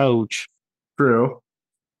better coach. True.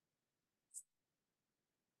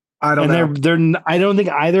 I don't know. I don't think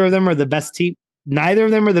either of them are the best team. Neither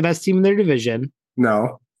of them are the best team in their division.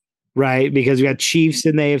 No. Right, because you got Chiefs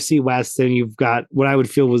in the AFC West, and you've got what I would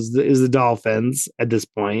feel is the Dolphins at this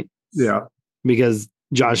point. Yeah. Because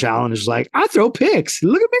Josh Allen is like, I throw picks.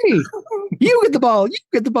 Look at me. You get the ball. You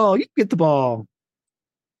get the ball. You get the ball.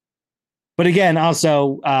 But again,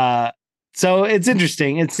 also, so it's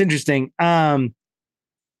interesting. It's interesting. I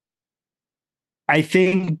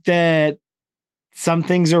think that some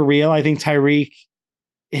things are real. I think Tyreek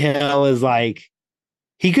Hill is like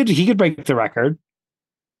he could break the record.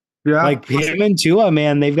 Yeah, like him and Tua,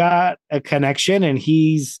 man, they've got a connection, and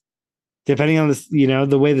he's depending on this,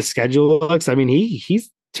 the way the schedule looks. I mean,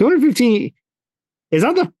 he's 215. It's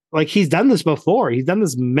not he's done this before. He's done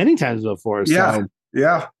this many times before. Yeah, so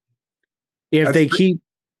yeah. If they keep,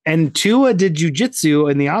 and Tua did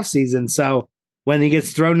jujitsu in the offseason, so when he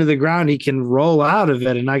gets thrown to the ground, he can roll out of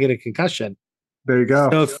it and not get a concussion. There you go.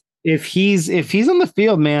 So if he's on the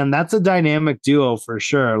field, man, that's a dynamic duo for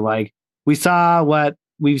sure. Like we've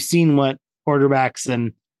seen what quarterbacks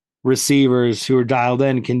and receivers who are dialed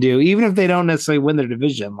in can do, even if they don't necessarily win their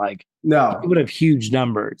division. Like no, they would have huge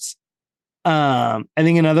numbers. I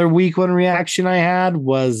think another week one reaction I had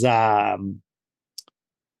was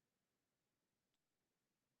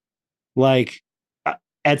like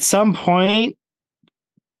at some point,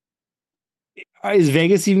 is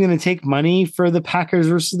Vegas even going to take money for the Packers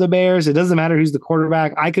versus the Bears? It doesn't matter who's the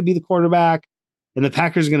quarterback. I could be the quarterback, and the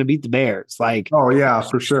Packers are going to beat the Bears. Like, oh yeah,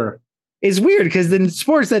 for sure. It's weird because in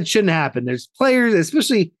sports that shouldn't happen. There's players,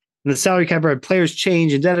 especially in the salary cap, players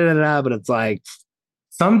change and da da da da. But it's like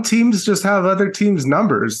some teams just have other teams'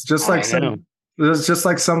 numbers, just like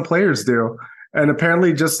some players do. And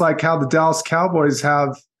apparently, just like how the Dallas Cowboys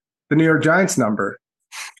have the New York Giants number.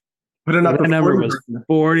 Putting up the number was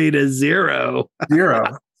 40-0.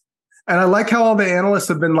 0. And I like how all the analysts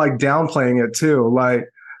have been like downplaying it too.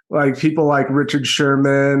 Like people like Richard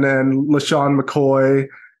Sherman and LaShawn McCoy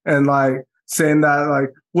and like saying that like,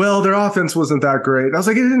 well, their offense wasn't that great. I was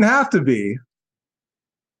like, it didn't have to be.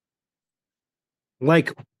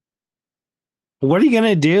 Like, what are you going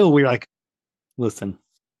to do? We're like, listen,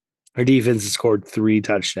 our defense has scored 3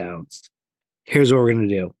 touchdowns. Here's what we're going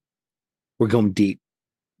to do. We're going deep.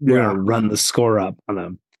 We're going to run the score up on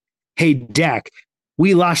them. Hey, Dak,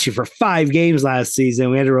 we lost you for 5 games last season.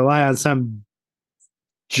 We had to rely on some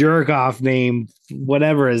jerk off name,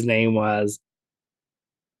 whatever his name was.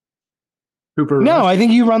 Cooper no, Rush. I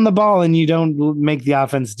think you run the ball and you don't make the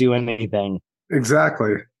offense do anything.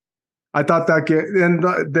 Exactly. I thought that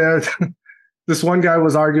and this one guy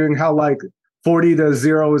was arguing how like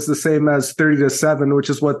 40-0 is the same as 30-7, which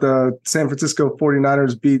is what the San Francisco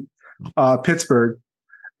 49ers beat Pittsburgh.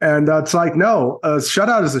 And it's like, no, a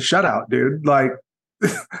shutout is a shutout, dude. Like,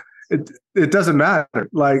 it doesn't matter.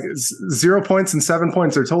 Like, 0 points and 7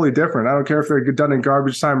 points are totally different. I don't care if they're done in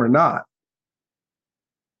garbage time or not.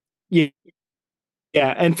 Yeah.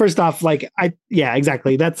 Yeah. And first off, like,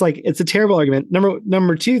 exactly. That's like, it's a terrible argument.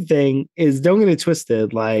 Number 2 thing is, don't get it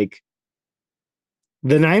twisted. Like,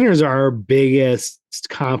 the Niners are our biggest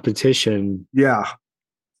competition. Yeah.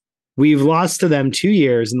 We've lost to them 2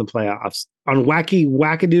 years in the playoffs on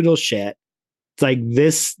wackadoodle shit. It's like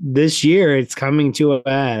this year it's coming to a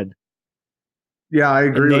head. Yeah, I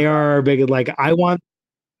agree. And they are big. Like I want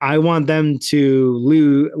them to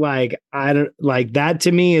lose. Like I don't like that.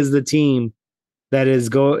 To me, is the team that is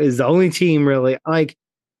the only team really. Like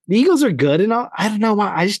the Eagles are good and all. I don't know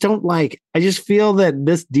why. I just don't like. I just feel that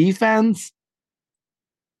this defense.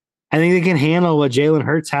 I think they can handle what Jalen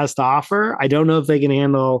Hurts has to offer. I don't know if they can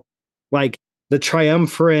handle like the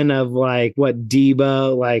triumvirate of like what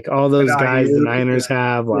Debo, like all those guys the Niners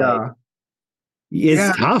have. Like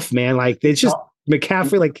it's tough, man. Like it's just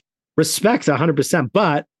McCaffrey, like respect 100%.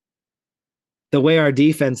 But the way our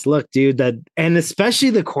defense looked, dude, and especially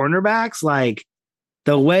the cornerbacks, like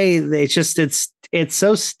the way it's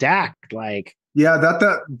so stacked. Like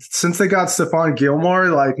that since they got Stephon Gilmore,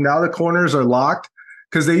 like now the corners are locked.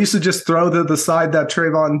 Because they used to just throw the side that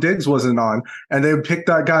Trayvon Diggs wasn't on, and they would pick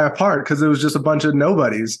that guy apart because it was just a bunch of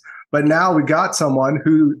nobodies. But now we got someone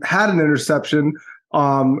who had an interception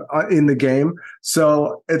in the game.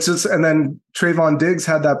 So it's just, and then Trayvon Diggs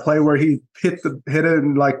had that play where he hit it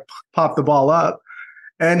and like popped the ball up,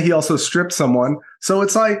 and he also stripped someone. So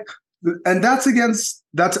it's like, and that's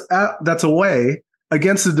away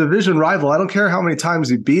against a division rival. I don't care how many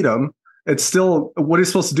times you beat them. It's still, what are you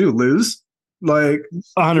supposed to do? Lose? Like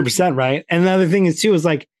 100%, right? And the other thing is too is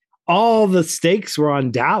like all the stakes were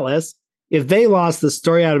on Dallas. If they lost, the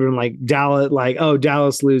story out of been like Dallas, like, oh,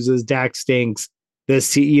 Dallas loses, Dak stinks.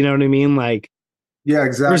 You know what I mean? Like, yeah,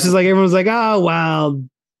 exactly. Versus like everyone's like, oh wow,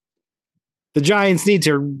 the Giants need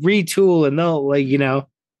to retool and they'll like, you know.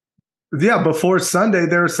 Yeah, before Sunday,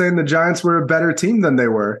 they were saying the Giants were a better team than they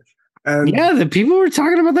were. And yeah, the people were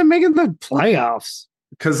talking about them making the playoffs.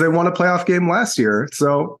 Because they won a playoff game last year.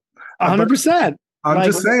 So 100%. I'm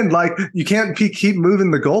just saying, like, you can't keep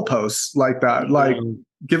moving the goalposts like that. Like,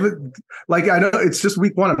 give it, like, I know it's just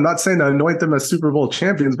week 1. I'm not saying to anoint them as Super Bowl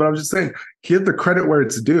champions, but I'm just saying, give the credit where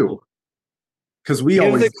it's due. Because we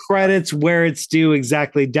give the credits where it's due.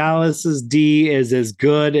 Exactly. Dallas's D is as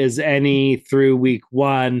good as any through week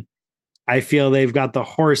 1. I feel they've got the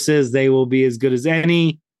horses. They will be as good as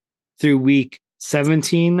any through week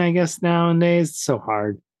 17, I guess, nowadays. It's so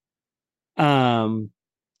hard.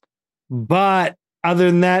 But other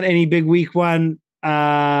than that, any big week 1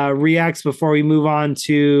 reacts before we move on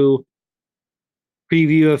to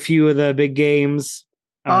preview a few of the big games?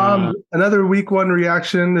 Another week 1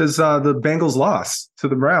 reaction is the Bengals loss to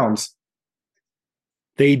the Browns.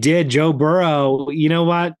 They did. Joe Burrow. You know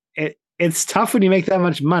what? It's tough when you make that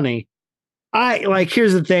much money.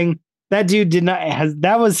 Here's the thing. That dude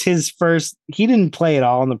that was his first. He didn't play at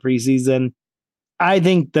all in the preseason. I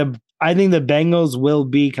think I think the Bengals will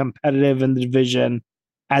be competitive in the division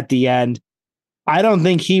at the end. I don't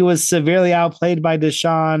think he was severely outplayed by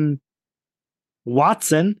Deshaun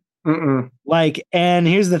Watson. Like, and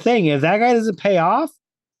here's the thing: if that guy doesn't pay off,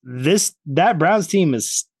 that Browns team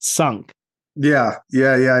is sunk. Yeah.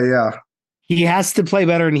 He has to play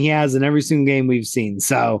better than he has in every single game we've seen.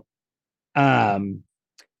 So,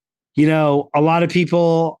 you know, a lot of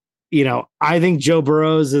people, you know, I think Joe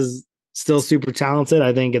Burrows is still super talented.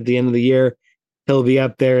 I think at the end of the year, he'll be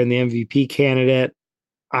up there in the MVP candidate.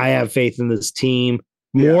 I have faith in this team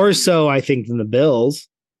more so, I think, than the Bills.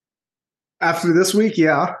 After this week,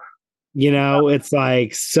 yeah. You know, it's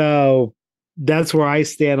like, so that's where I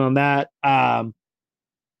stand on that.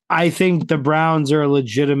 I think the Browns are a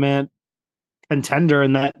legitimate contender,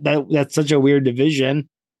 and that's such a weird division.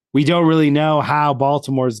 We don't really know how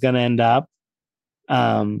Baltimore is going to end up.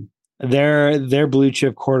 Their blue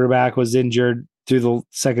chip quarterback was injured through the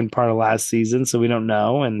second part of last season, so we don't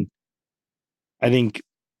know. And I think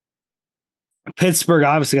Pittsburgh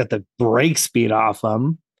obviously got the brake speed off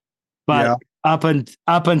them, but up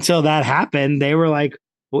until that happened, they were like,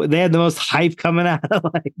 they had the most hype coming out of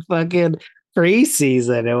like fucking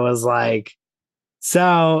preseason. It was like,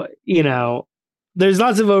 so, you know, there's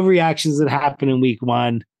lots of overreactions that happen in week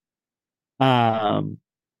one.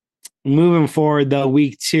 Moving forward, though,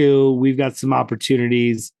 week two, we've got some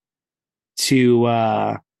opportunities to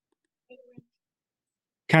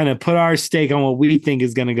kind of put our stake on what we think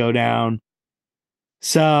is going to go down.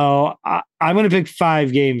 So I'm going to pick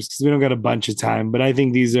 5 games because we don't got a bunch of time, but I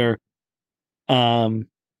think these are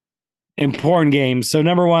important games. So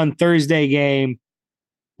number one, Thursday game,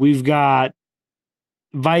 we've got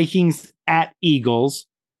Vikings at Eagles.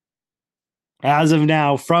 As of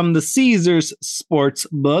now, from the Caesars Sports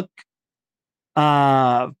Book,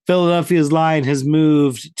 Philadelphia's line has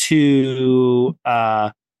moved to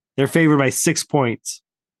they're favored by 6 points.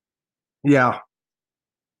 Yeah.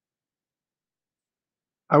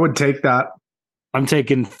 I would take that. I'm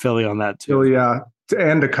taking Philly on that too. Philly, yeah.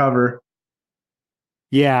 And to cover.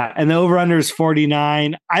 Yeah. And the over-under is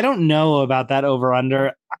 49. I don't know about that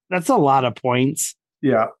over-under. That's a lot of points.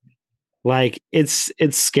 Yeah. Like, it's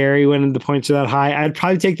scary when the points are that high. I'd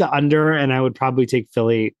probably take the under, and I would probably take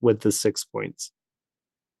Philly with the 6 points.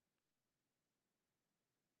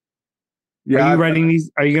 Yeah. Are you writing these?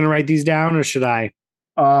 Are you going to write these down, or should I?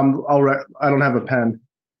 I'll write. I don't have a pen.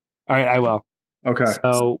 All right, I will. Okay.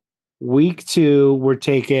 So week 2, we're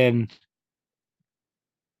taking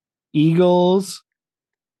Eagles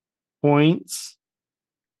points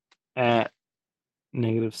at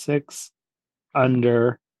 -6,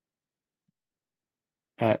 under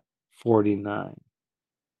at 49.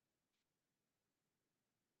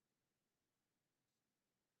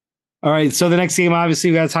 All right, so the next game, obviously,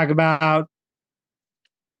 we got to talk about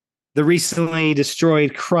the recently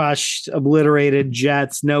destroyed, crushed, obliterated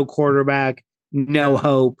Jets. No quarterback, no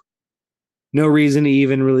hope, no reason to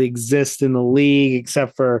even really exist in the league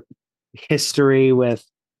except for history with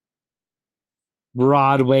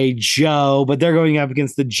Broadway Joe. But they're going up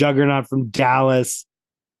against the juggernaut from Dallas.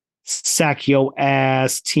 Sack your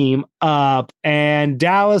ass team up. And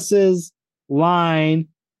Dallas's line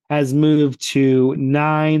has moved to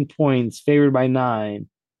 9 points, favored by 9.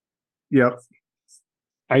 Yep.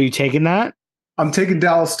 Are you taking that? I'm taking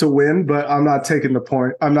Dallas to win, but I'm not taking the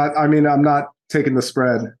point. I'm not taking the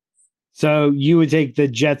spread. So you would take the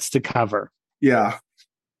Jets to cover. Yeah.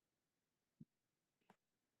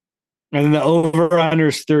 And then the over-under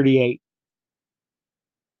is 38.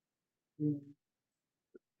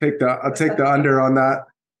 I'll take the under on that.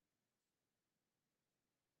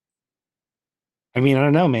 I mean, I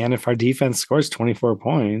don't know, man. If our defense scores 24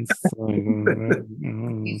 points.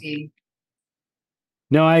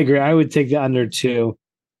 No, I agree. I would take the under too.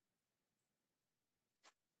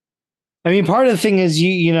 I mean, part of the thing is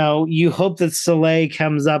you hope that Saleh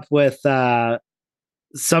comes up with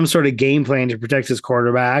some sort of game plan to protect his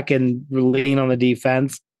quarterback and lean on the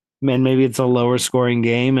defense. And maybe it's a lower scoring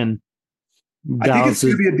game. And I think it's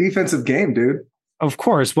going to be a defensive game, dude. Of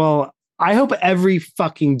course. Well, I hope every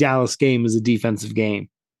fucking Dallas game is a defensive game.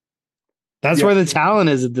 That's where the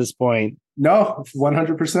talent is at this point. No,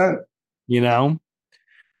 100%. You know?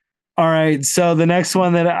 All right. So the next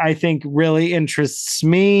one that I think really interests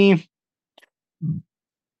me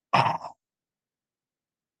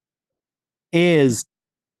is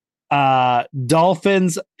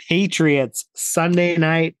Dolphins Patriots Sunday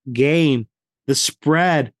night game. The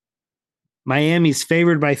spread. Miami's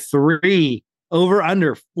favored by 3. Over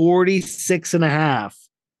under 46.5.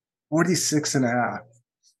 46.5.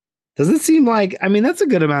 Does it seem like, I mean, that's a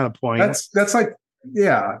good amount of points. That's like,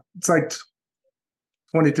 yeah. It's like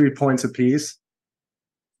 23 points apiece.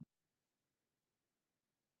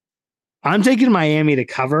 I'm taking Miami to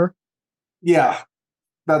cover. Yeah,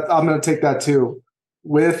 I'm going to take that too.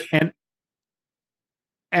 And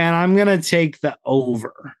I'm going to take the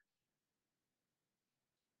over.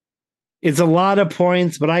 It's a lot of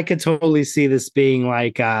points, but I could totally see this being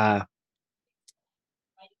like I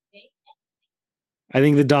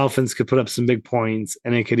think the Dolphins could put up some big points,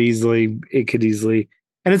 and it could easily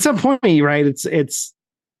and at some point, right? It's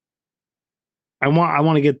I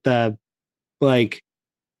want to get the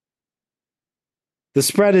the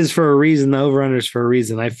spread is for a reason, the over-under is for a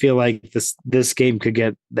reason. I feel like this game could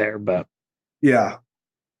get there, but yeah.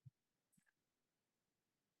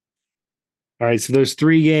 All right, so there's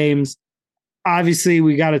 3 games. Obviously,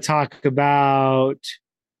 we got to talk about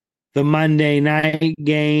the Monday night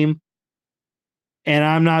game. And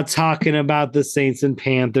I'm not talking about the Saints and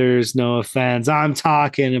Panthers, no offense. I'm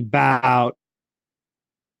talking about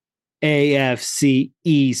AFC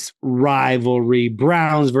East rivalry,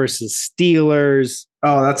 Browns versus Steelers.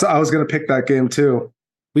 Oh, I was going to pick that game too.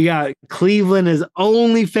 We got Cleveland is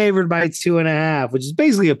only favored by 2.5, which is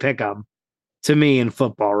basically a pick 'em to me in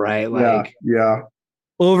football, right? Like, yeah.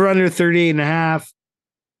 Over under 38.5.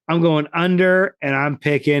 I'm going under, and I'm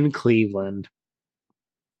picking Cleveland.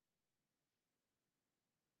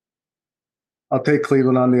 I'll take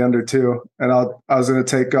Cleveland on the under too, and I was going to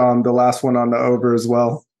take the last one on the over as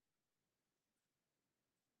well.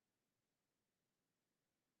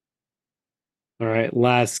 All right,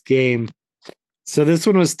 last game. So this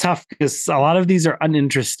one was tough because a lot of these are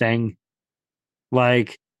uninteresting.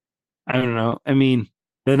 Like, I don't know. I mean,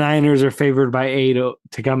 the Niners are favored by 8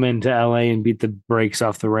 to come into LA and beat the brakes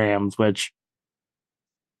off the Rams, which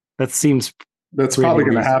that's probably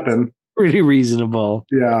going to happen. Pretty reasonable.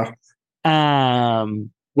 Yeah.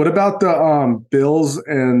 What about the Bills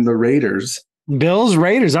and the Raiders? Bills,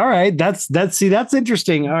 Raiders. All right. That's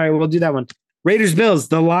interesting. All right, we'll do that one. Raiders, Bills.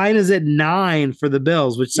 The line is at 9 for the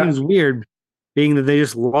Bills, which seems weird, being that they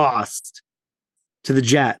just lost to the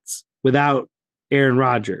Jets without Aaron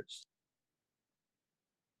Rodgers.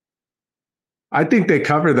 I think they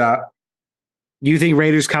cover that. You think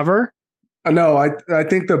Raiders cover? No, I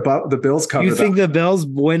think the Bills cover. You think the Bills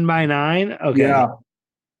win by 9? Okay. Yeah.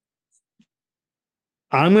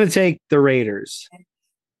 I'm going to take the Raiders.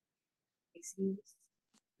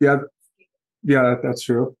 Yeah, that's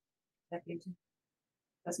true.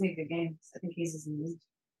 Let's make a game. I think he's in the lead.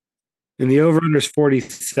 And the over-under is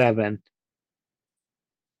 47.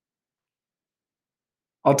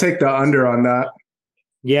 I'll take the under on that.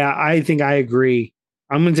 Yeah, I think I agree.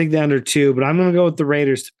 I'm going to take the under 2, but I'm going to go with the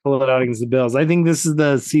Raiders to pull it out against the Bills. I think this is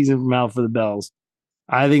the season from hell for the Bills.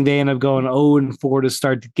 I think they end up going 0-4 to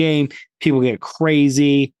start the game. People get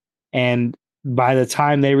crazy. And by the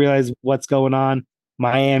time they realize what's going on,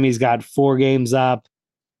 Miami's got 4 games up.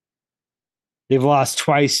 They've lost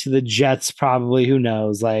twice to the Jets, probably. Who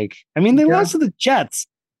knows? They lost to the Jets.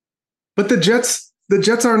 But the Jets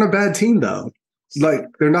aren't a bad team, though.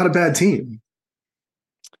 They're not a bad team.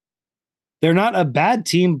 They're not a bad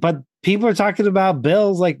team, but people are talking about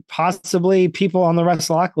Bills, possibly people on the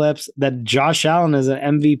Wrestleocalypse, that Josh Allen is an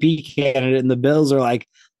MVP candidate, and the Bills are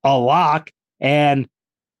a lock. And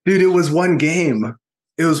dude, it was one game.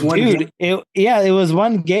 It was one game. It was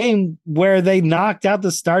one game where they knocked out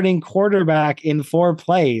the starting quarterback in 4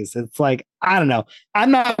 plays. It's I don't know. I'm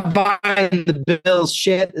not buying the Bills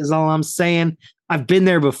shit, is all I'm saying. I've been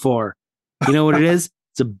there before. You know what it is?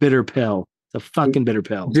 It's a bitter pill. It's a fucking bitter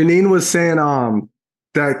pill. Janine was saying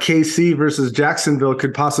that KC versus Jacksonville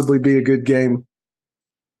could possibly be a good game.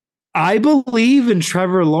 I believe in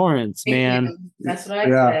Trevor Lawrence, man. That's what I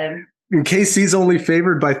said. And KC's only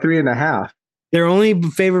favored by 3.5. They're only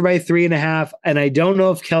favored by 3.5, and I don't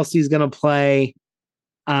know if Kelsey's going to play.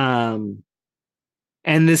 And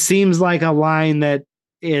this seems like a line that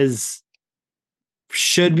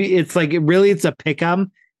should be. It's it's a pick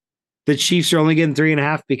 'em. The Chiefs are only getting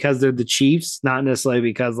 3.5 because they're the Chiefs, not necessarily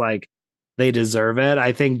because they deserve it.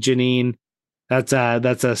 I think Janine, that's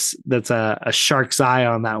a shark's eye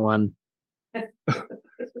on that one.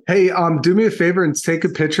 Hey, do me a favor and take a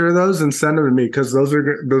picture of those and send them to me, because those are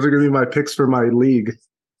going to be my picks for my league.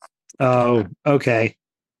 Oh, okay.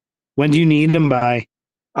 When do you need them by?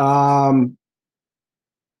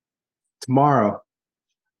 Tomorrow.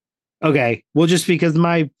 Okay. Well, just because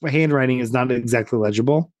my handwriting is not exactly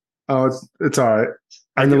legible. Oh, it's all right.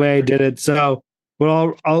 And the way I did it. So,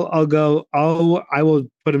 well, I will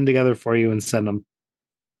put them together for you and send them.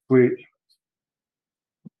 Sweet.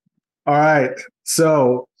 All right.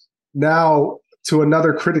 So now to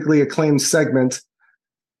another critically acclaimed segment.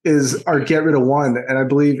 is our get rid of one, and I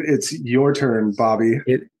believe it's your turn, Bobby.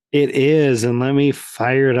 It is, and let me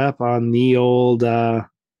fire it up on the old. All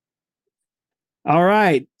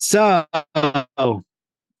right, so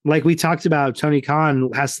like we talked about, Tony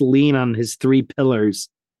Khan has to lean on his three pillars,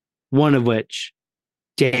 one of which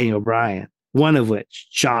Daniel Bryan, one of which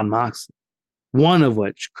Jon Moxley, one of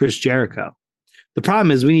which Chris Jericho. The problem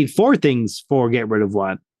is we need four things for get rid of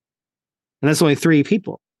one, and that's only three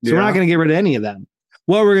people. So we're not going to get rid of any of them.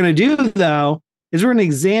 What we're going to do, though, is we're going to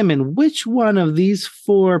examine which one of these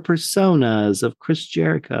four personas of Chris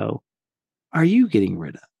Jericho are you getting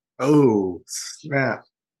rid of? Oh, snap.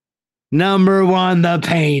 Number one, the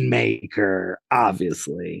Painmaker,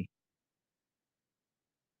 obviously.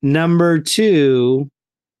 Number two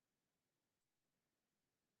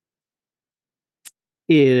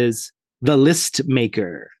is the List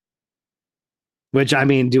Maker. Which, I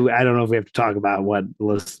mean, I don't know if we have to talk about what the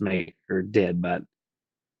List Maker did, but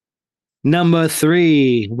number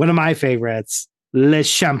three, one of my favorites, Le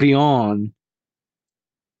Champion.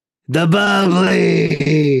 The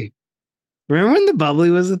Bubbly. Remember when the Bubbly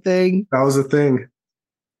was a thing? That was a thing.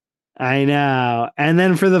 I know. And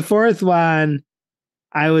then for the fourth one,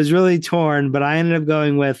 I was really torn, but I ended up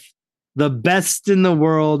going with the best in the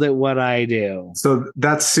world at what I do. So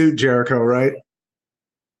that's Suit Jericho, right?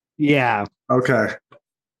 Yeah. Okay.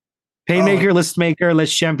 Painmaker, List Maker,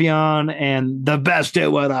 List Champion, and the best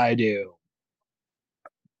at what I do.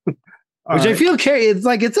 Which I feel it's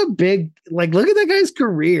like it's a big, like, look at that guy's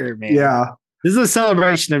career, man. Yeah. This is a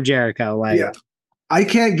celebration of Jericho. Like, yeah. I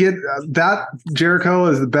can't get that. Jericho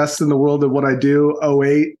is the best in the world at what I do.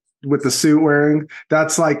 08 with the suit wearing.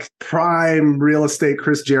 That's like prime real estate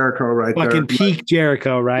Chris Jericho right there. Fucking peak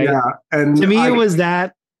Jericho, right? Yeah. And to me, it was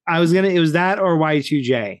that. It was that or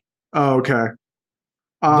Y2J. Oh, okay.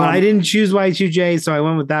 But I didn't choose Y2J, so I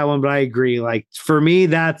went with that one. But I agree. Like, for me,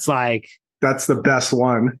 that's the best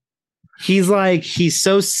one. He's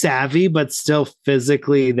so savvy, but still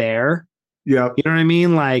physically there. Yeah. You know what I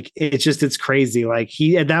mean? Like, it's crazy. Like,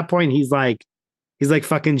 at that point, he's like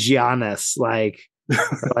fucking Giannis, like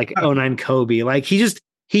 09 Kobe. Like,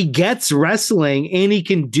 he gets wrestling and he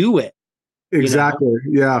can do it. Exactly.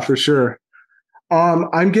 You know? Yeah, for sure.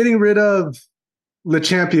 I'm getting rid of Le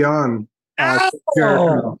Champion.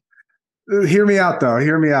 Jericho. Hear me out, though.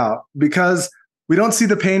 Hear me out. Because we don't see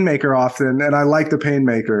the Painmaker often, and I like the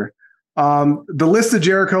Painmaker. The List of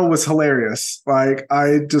Jericho was hilarious. Like,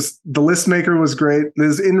 the List Maker was great.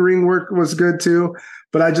 His in-ring work was good too.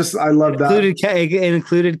 But I love that. It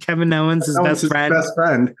included Kevin Owens, his best friend. Best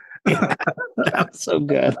friend. Yeah, that was so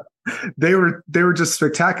good. They were just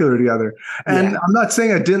spectacular together. And I'm not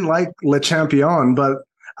saying I didn't like Le Champion, but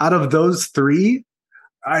out of those three,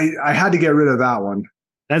 I had to get rid of that one.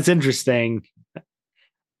 That's interesting.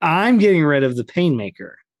 I'm getting rid of the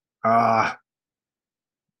Painmaker.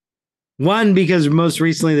 One, because most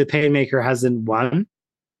recently the Painmaker hasn't won.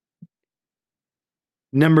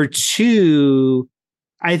 Number two,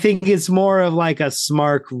 I think it's more of like a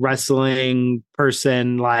smart wrestling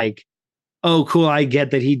person, like, oh, cool, I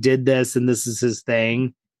get that he did this and this is his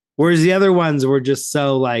thing. Whereas the other ones were just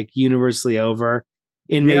so like universally over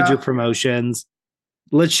in major promotions.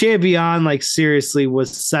 Le Champion, like, seriously,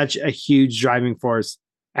 was such a huge driving force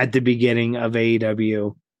at the beginning of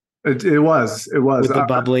AEW. It was with the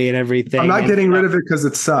Bubbly and everything. I'm not getting rid of it because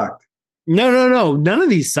it sucked. No. None of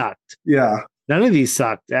these sucked. Yeah. None of these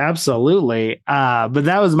sucked. Absolutely. But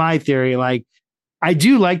that was my theory. Like, I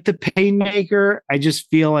do like the Painmaker. I just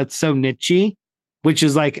feel it's so niche-y, which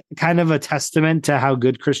is like kind of a testament to how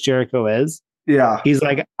good Chris Jericho is. Yeah. He's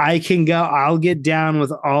like, I'll get down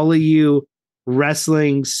with all of you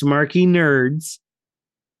wrestling smarky nerds,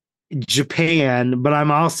 Japan, but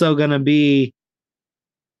I'm also going to be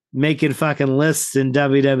making fucking lists in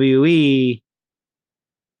WWE,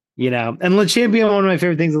 you know. And Le Champion, one of my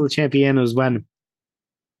favorite things of Le Champion was when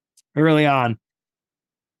early on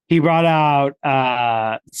he brought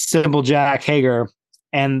out Simple Jack Hager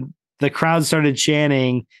and the crowd started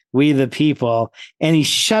chanting "We the People," and he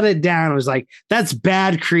shut it down. It was like, that's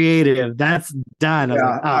bad creative. That's done.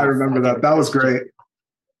 Yeah, I remember that. That was great.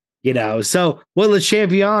 You know, so what Le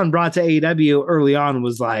Champion brought to AEW early on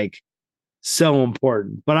was like so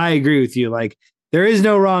important. But I agree with you. Like, there is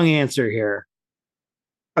no wrong answer here.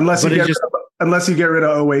 Unless you get rid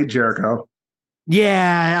of 08 Jericho.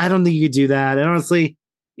 Yeah, I don't think you could do that. And honestly,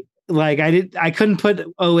 like, I couldn't put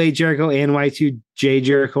 08 Jericho and Y2J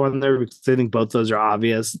Jericho on there because I think both those are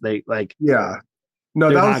obvious. They like, they're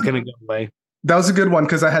not going to go away. That was a good one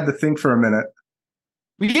because I had to think for a minute.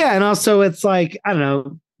 Yeah, and also it's like, I don't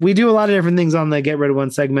know, we do a lot of different things on the Get Rid of One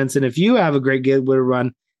segments, and if you have a great Get Rid of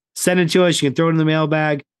One, send it to us. You can throw it in the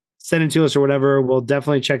mailbag. send it to us or whatever. We'll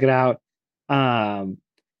definitely check it out.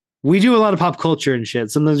 We do a lot of pop culture and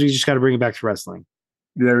shit. Sometimes we just got to bring it back to wrestling.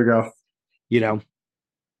 There we go. You know.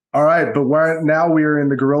 All right, but now we are in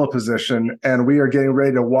the gorilla position, and we are getting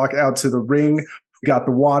ready to walk out to the ring. We got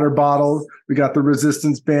the water bottle. We got the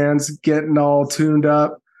resistance bands getting all tuned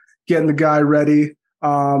up, getting the guy ready.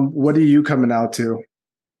 What are you coming out to?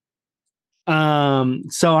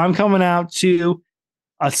 So I'm coming out to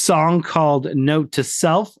a song called Note to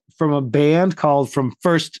Self from a band called From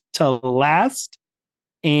First to Last.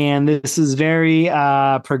 And this is very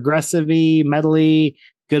progressive-y, metal-y,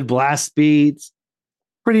 good blast beats.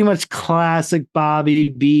 Pretty much classic Bobby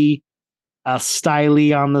B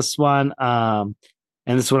styley on this one. And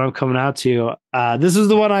this is what I'm coming out to. This is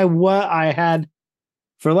the one I had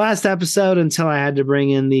for last episode until I had to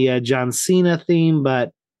bring in the John Cena theme.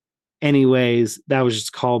 But anyways, that was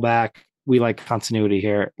just a callback. We like continuity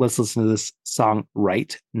here. Let's listen to this song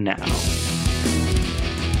right now.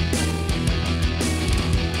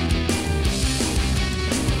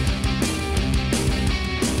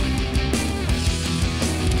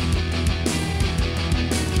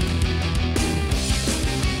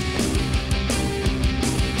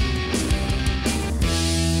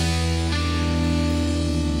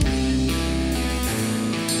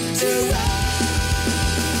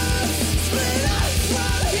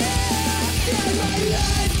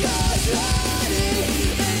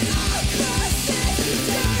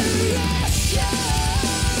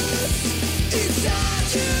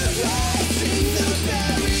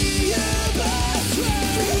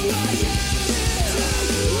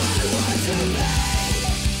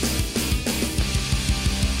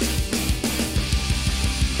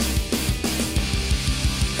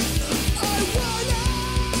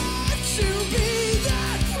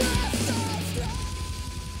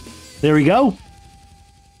 There we go.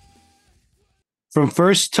 From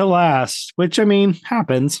first to last, which I mean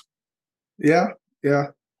happens. Yeah.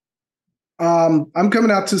 I'm coming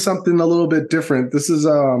out to something a little bit different. This is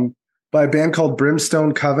by a band called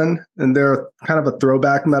Brimstone Coven, and they're kind of a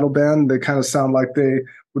throwback metal band. They kind of sound like they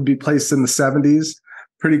would be placed in the 70s.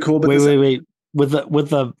 Pretty cool. But wait. With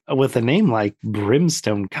a name like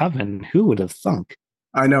Brimstone Coven, who would have thunk?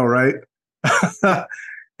 I know, right?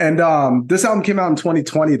 And this album came out in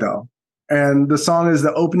 2020, though. And the song is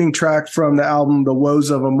the opening track from the album The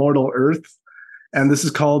Woes of Immortal Earth. And this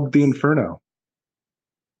is called The Inferno.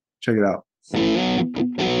 Check it out.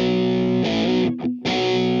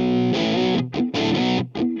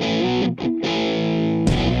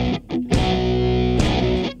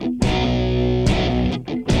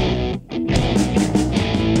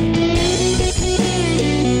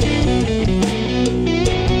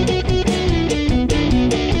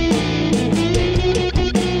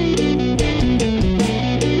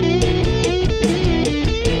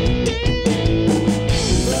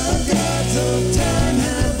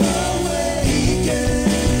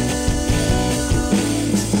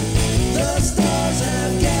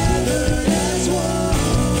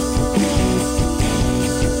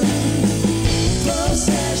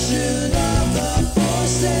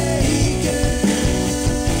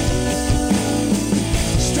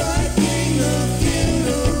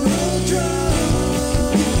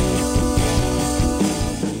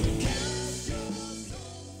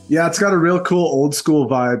 Yeah, it's got a real cool old school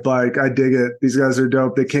vibe. Like, I dig it. These guys are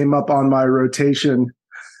dope. They came up on my rotation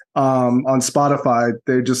on Spotify.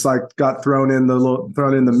 They just like got thrown in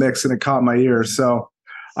the mix, and it caught my ear. So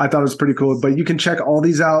I thought it was pretty cool. But you can check all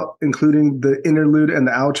these out, including the interlude and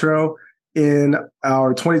the outro, in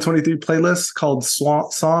our 2023 playlist called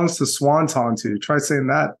Songs to Swanton to. Try saying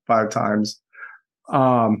that 5 times.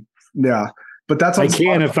 Yeah, but that's on I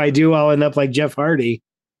can. Spotify. If I do, I'll end up like Jeff Hardy.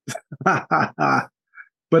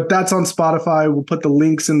 But that's on Spotify. We'll put the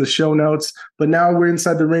links in the show notes. But now we're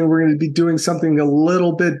inside the ring. We're going to be doing something a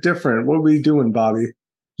little bit different. What are we doing, Bobby?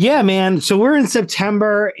 Yeah, man. So we're in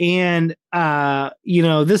September, and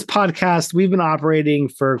this podcast, we've been operating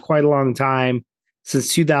for quite a long time,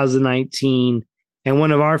 since 2019. And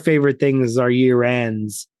one of our favorite things is our year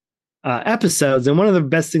ends episodes. And one of the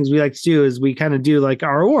best things we like to do is we kind of do like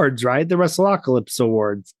our awards, right? The Wrestleapocalypse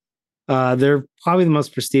Awards. They're probably the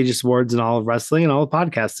most prestigious awards in all of wrestling and all of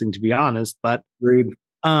podcasting, to be honest. But Agreed.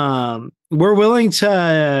 We're willing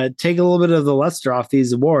to take a little bit of the luster off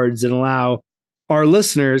these awards and allow our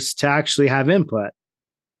listeners to actually have input,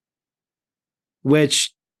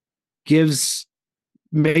 which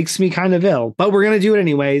makes me kind of ill. But we're gonna do it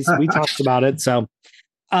anyways. We talked about it, so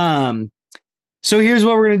here's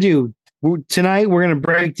what we're gonna do. Tonight, we're going to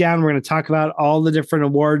break down. We're going to talk about all the different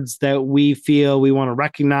awards that we feel we want to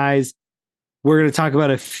recognize. We're going to talk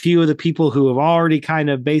about a few of the people who have already kind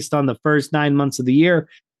of, based on the first 9 months of the year,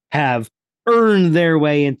 have earned their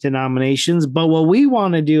way into nominations. But what we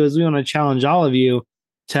want to do is we want to challenge all of you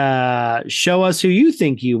to show us who you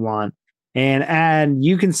think you want. And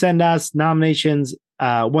you can send us nominations.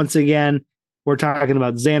 Once again, we're talking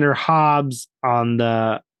about Xander Hobbs on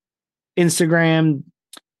the Instagram.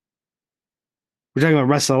 We're talking about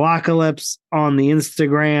Wrestleapocalypse on the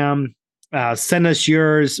Instagram. Send us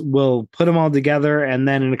yours. We'll put them all together. And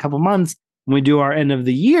then in a couple months, when we do our end of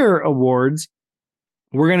the year awards,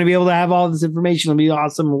 we're going to be able to have all this information. It'll be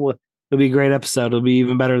awesome. It'll be a great episode. It'll be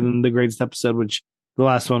even better than the greatest episode, which the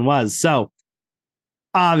last one was. So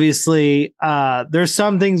obviously, there's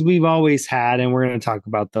some things we've always had, and we're going to talk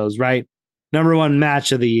about those, right? Number one,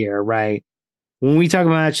 match of the year, right? When we talk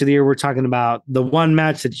about match of the year, we're talking about the one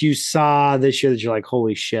match that you saw this year that you're like,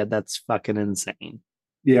 holy shit, that's fucking insane.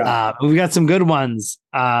 Yeah. We've got some good ones.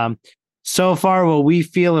 So far, what we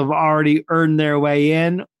feel have already earned their way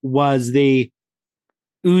in was the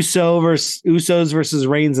Usos versus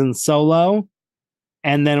Reigns and Solo.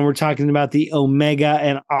 And then we're talking about the Omega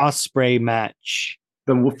and Ospreay match.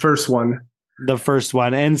 The first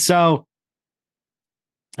one. And so,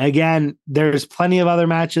 again, there's plenty of other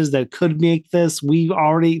matches that could make this.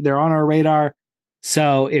 They're on our radar.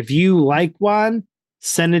 So if you like one,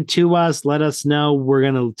 send it to us. Let us know. We're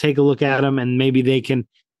going to take a look at them, and maybe they can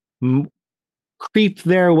creep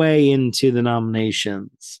their way into the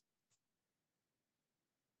nominations.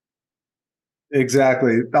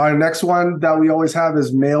 Exactly. Our next one that we always have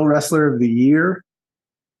is Male Wrestler of the Year.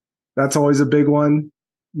 That's always a big one.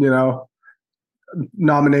 You know,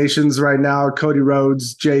 nominations right now, Cody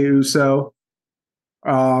Rhodes, Jey Uso.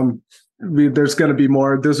 There's going to be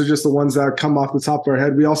more. Those are just the ones that come off the top of our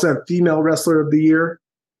head. We also have Female Wrestler of the Year.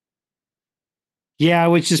 Yeah,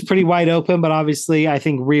 which is pretty wide open, but obviously I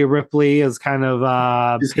think Rhea Ripley is kind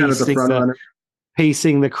of She's kind of the front runner.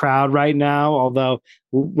 Pacing the crowd right now, although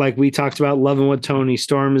like we talked about, loving what Toni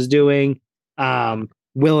Storm is doing.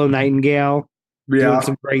 Willow Nightingale doing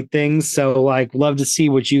some great things. So like, love to see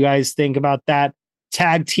what you guys think about that.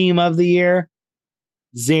 Tag team of the year.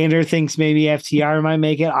 Xander thinks maybe FTR might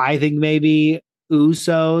make it. I think maybe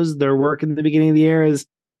Usos. Their work in the beginning of the year is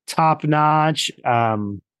top notch.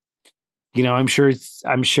 I'm sure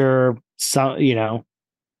some,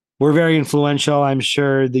 we're very influential. I'm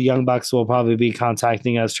sure the Young Bucks will probably be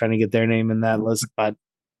contacting us trying to get their name in that list, but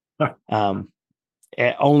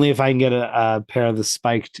only if I can get a pair of the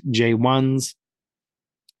spiked J1s.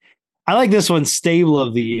 I like this one, Stable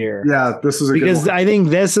of the Year. Yeah, this is because I think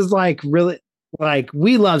this is like really like,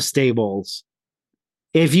 we love stables.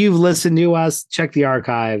 If you've listened to us, check the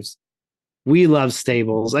archives. We love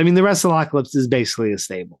stables. I mean, the Wrestleapocalypse is basically a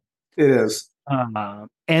stable. It is.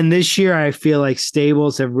 And this year, I feel like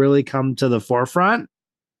stables have really come to the forefront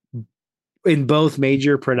in both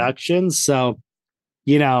major productions. So,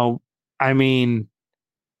 I mean,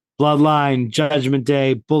 Bloodline, Judgment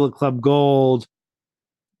Day, Bullet Club Gold.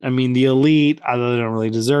 I mean, the Elite, although they don't really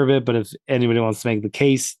deserve it, but if anybody wants to make the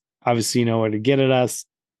case, obviously you know where to get at us.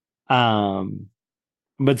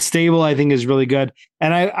 But Stable, I think, is really good.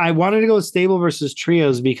 And I wanted to go with Stable versus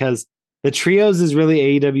Trios because the Trios is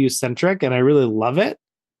really AEW centric, and I really love it.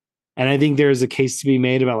 And I think there's a case to be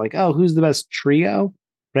made about like, oh, who's the best trio?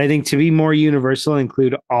 But I think to be more universal,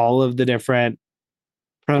 include all of the different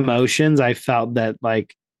promotions, I felt that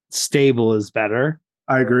like Stable is better.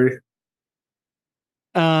 I agree.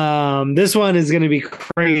 This one is going to be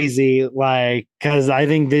crazy, like, because I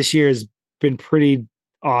think this year has been pretty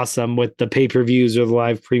awesome with the pay-per-views or the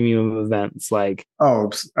live premium events. Like,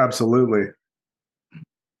 oh, absolutely.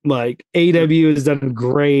 Like, AEW has done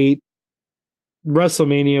great.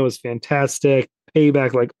 WrestleMania was fantastic.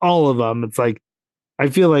 Payback, like all of them. It's like, I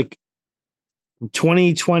feel like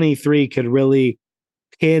 2023 could really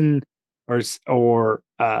pin or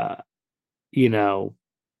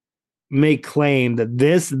make claim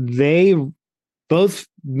that both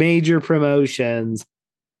major promotions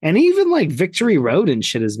and even like Victory Road and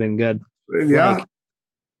shit has been good. Yeah. Like,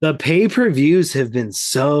 the pay-per-views have been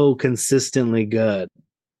so consistently good.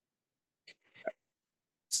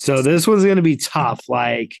 So this one's going to be tough.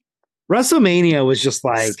 Like, WrestleMania was just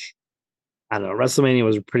like, I don't know. WrestleMania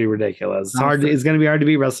was pretty ridiculous. It's going to be hard to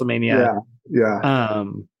beat WrestleMania. Yeah.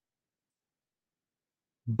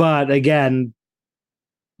 But again,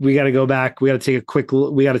 we got to go back. We got to take a quick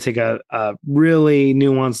look. We got to take a really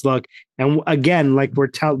nuanced look. And again, like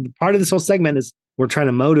part of this whole segment is we're trying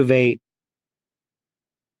to motivate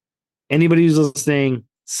anybody who's listening.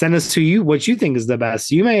 Send us to you what you think is the best.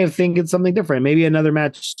 You may have think it's something different. Maybe another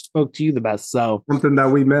match spoke to you the best. So something that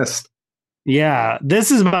we missed. Yeah,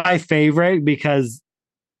 this is my favorite because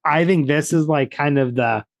I think this is like kind of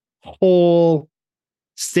the whole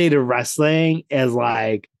state of wrestling is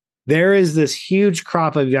like there is this huge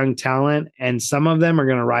crop of young talent, and some of them are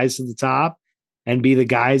going to rise to the top and be the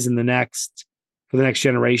guys in the next for the next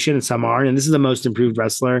generation, and some aren't. And this is the most improved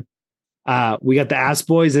wrestler. We got the Ass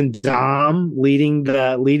Boys and Dom leading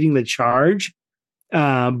the charge.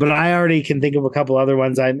 But I already can think of a couple other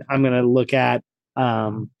ones I'm going to look at.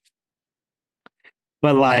 But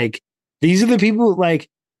like these are the people like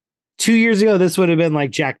 2 years ago, this would have been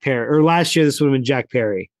like Jack Perry, or last year, this would have been Jack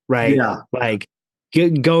Perry, right? Yeah. Like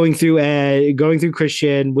going through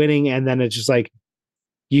Christian, winning, and then it's just like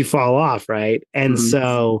you fall off, right? And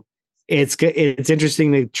so it's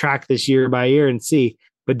interesting to track this year by year and see.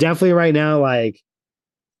 But definitely right now, like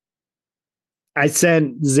I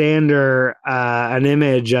sent Xander an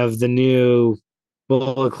image of the new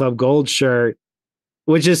Bullet Club Gold shirt,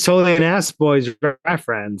 which is totally an Ass Boys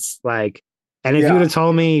reference. Like, and if you would have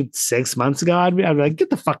told me 6 months ago, I'd be like,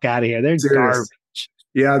 get the fuck out of here. They're garbage.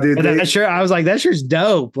 Yeah, dude. That shirt, I was like, that shirt's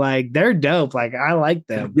dope. Like, they're dope. Like, I like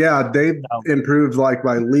them. Yeah, they've improved like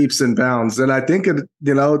by leaps and bounds. And I think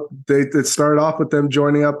it started off with them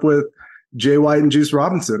joining up with Jay White and Juice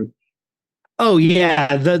Robinson. Oh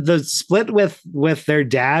yeah, the split with their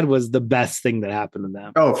dad was the best thing that happened to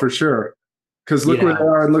them. Oh, for sure. Because look where they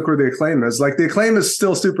are and look where the Acclaim is. Like the Acclaim is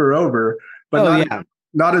still super over, but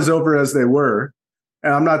not as over as they were.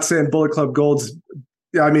 And I'm not saying Bullet Club Gold's.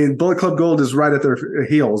 I mean, Bullet Club Gold is right at their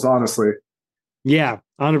heels, honestly. Yeah,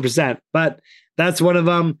 100%. But that's one of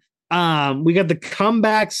them. We got the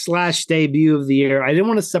comeback / debut of the year. I didn't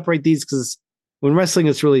want to separate these because when wrestling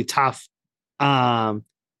is really tough.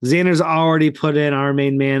 Xander's already put in our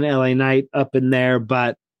main man, LA Knight, up in there,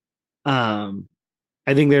 but I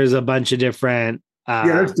think there's a bunch of different.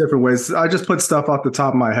 There's different ways. I just put stuff off the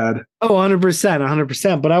top of my head. Oh,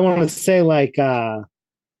 100%. But I want to say like Akira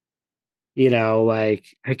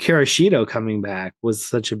Shido coming back was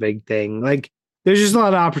such a big thing. Like there's just a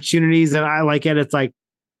lot of opportunities, and I like it. It's like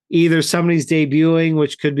either somebody's debuting,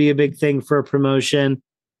 which could be a big thing for a promotion,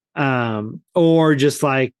 or just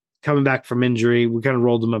like coming back from injury. We kind of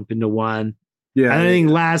rolled them up into one. Yeah. And I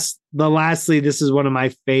think lastly, this is one of my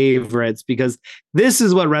favorites because this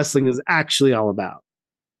is what wrestling is actually all about.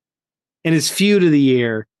 And it's feud of the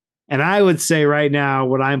year. And I would say right now,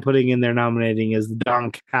 what I'm putting in there nominating is the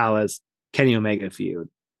Don Callis Kenny Omega feud.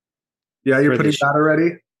 Yeah, you're putting that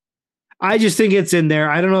already? I just think it's in there.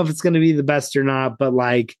 I don't know if it's going to be the best or not, but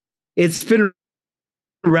like it's been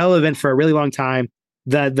relevant for a really long time.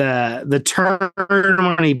 The turn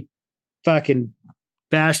when he fucking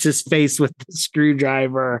bashed his face with the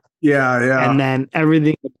screwdriver. Yeah. And then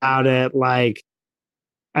everything about it, like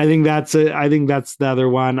I think that's the other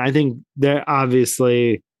one. I think they're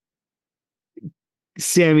obviously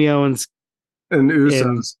Sammy Owens and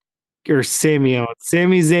Usos. Sami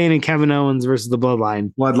Zayn and Kevin Owens versus the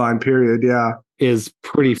Bloodline period. Yeah. Is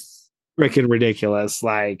pretty freaking ridiculous.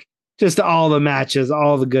 Like just all the matches,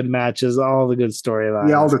 all the good matches, all the good storylines.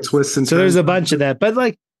 Yeah, all the twists and so there's a bunch of that. But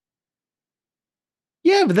like,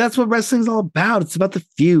 yeah, but that's what wrestling's all about. It's about the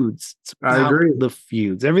feuds. I agree. The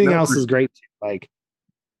feuds. Everything else is great too. Like,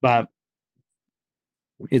 but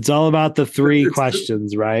it's all about the three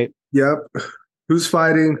questions, right? Yep. Who's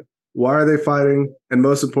fighting? Why are they fighting? And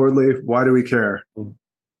most importantly, why do we care?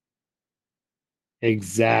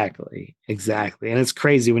 Exactly. And it's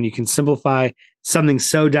crazy when you can simplify something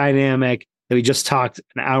so dynamic that we just talked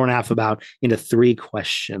an hour and a half about into 3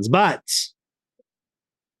 questions. But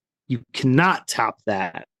you cannot top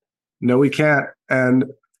that. No, we can't. And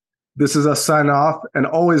this is us signing off and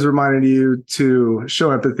always reminding you to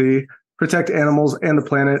show empathy, protect animals and the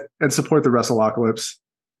planet, and support the Wrestleocalypse.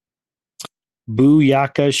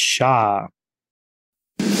 Booyaka Shah.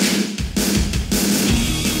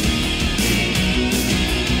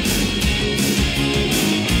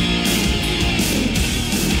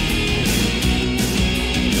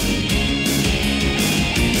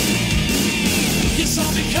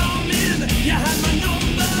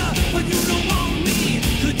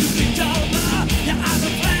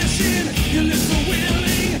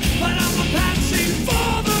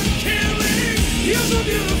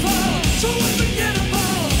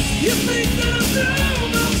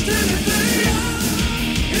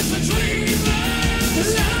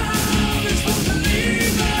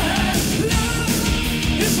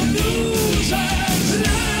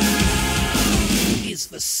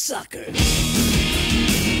 Suckers.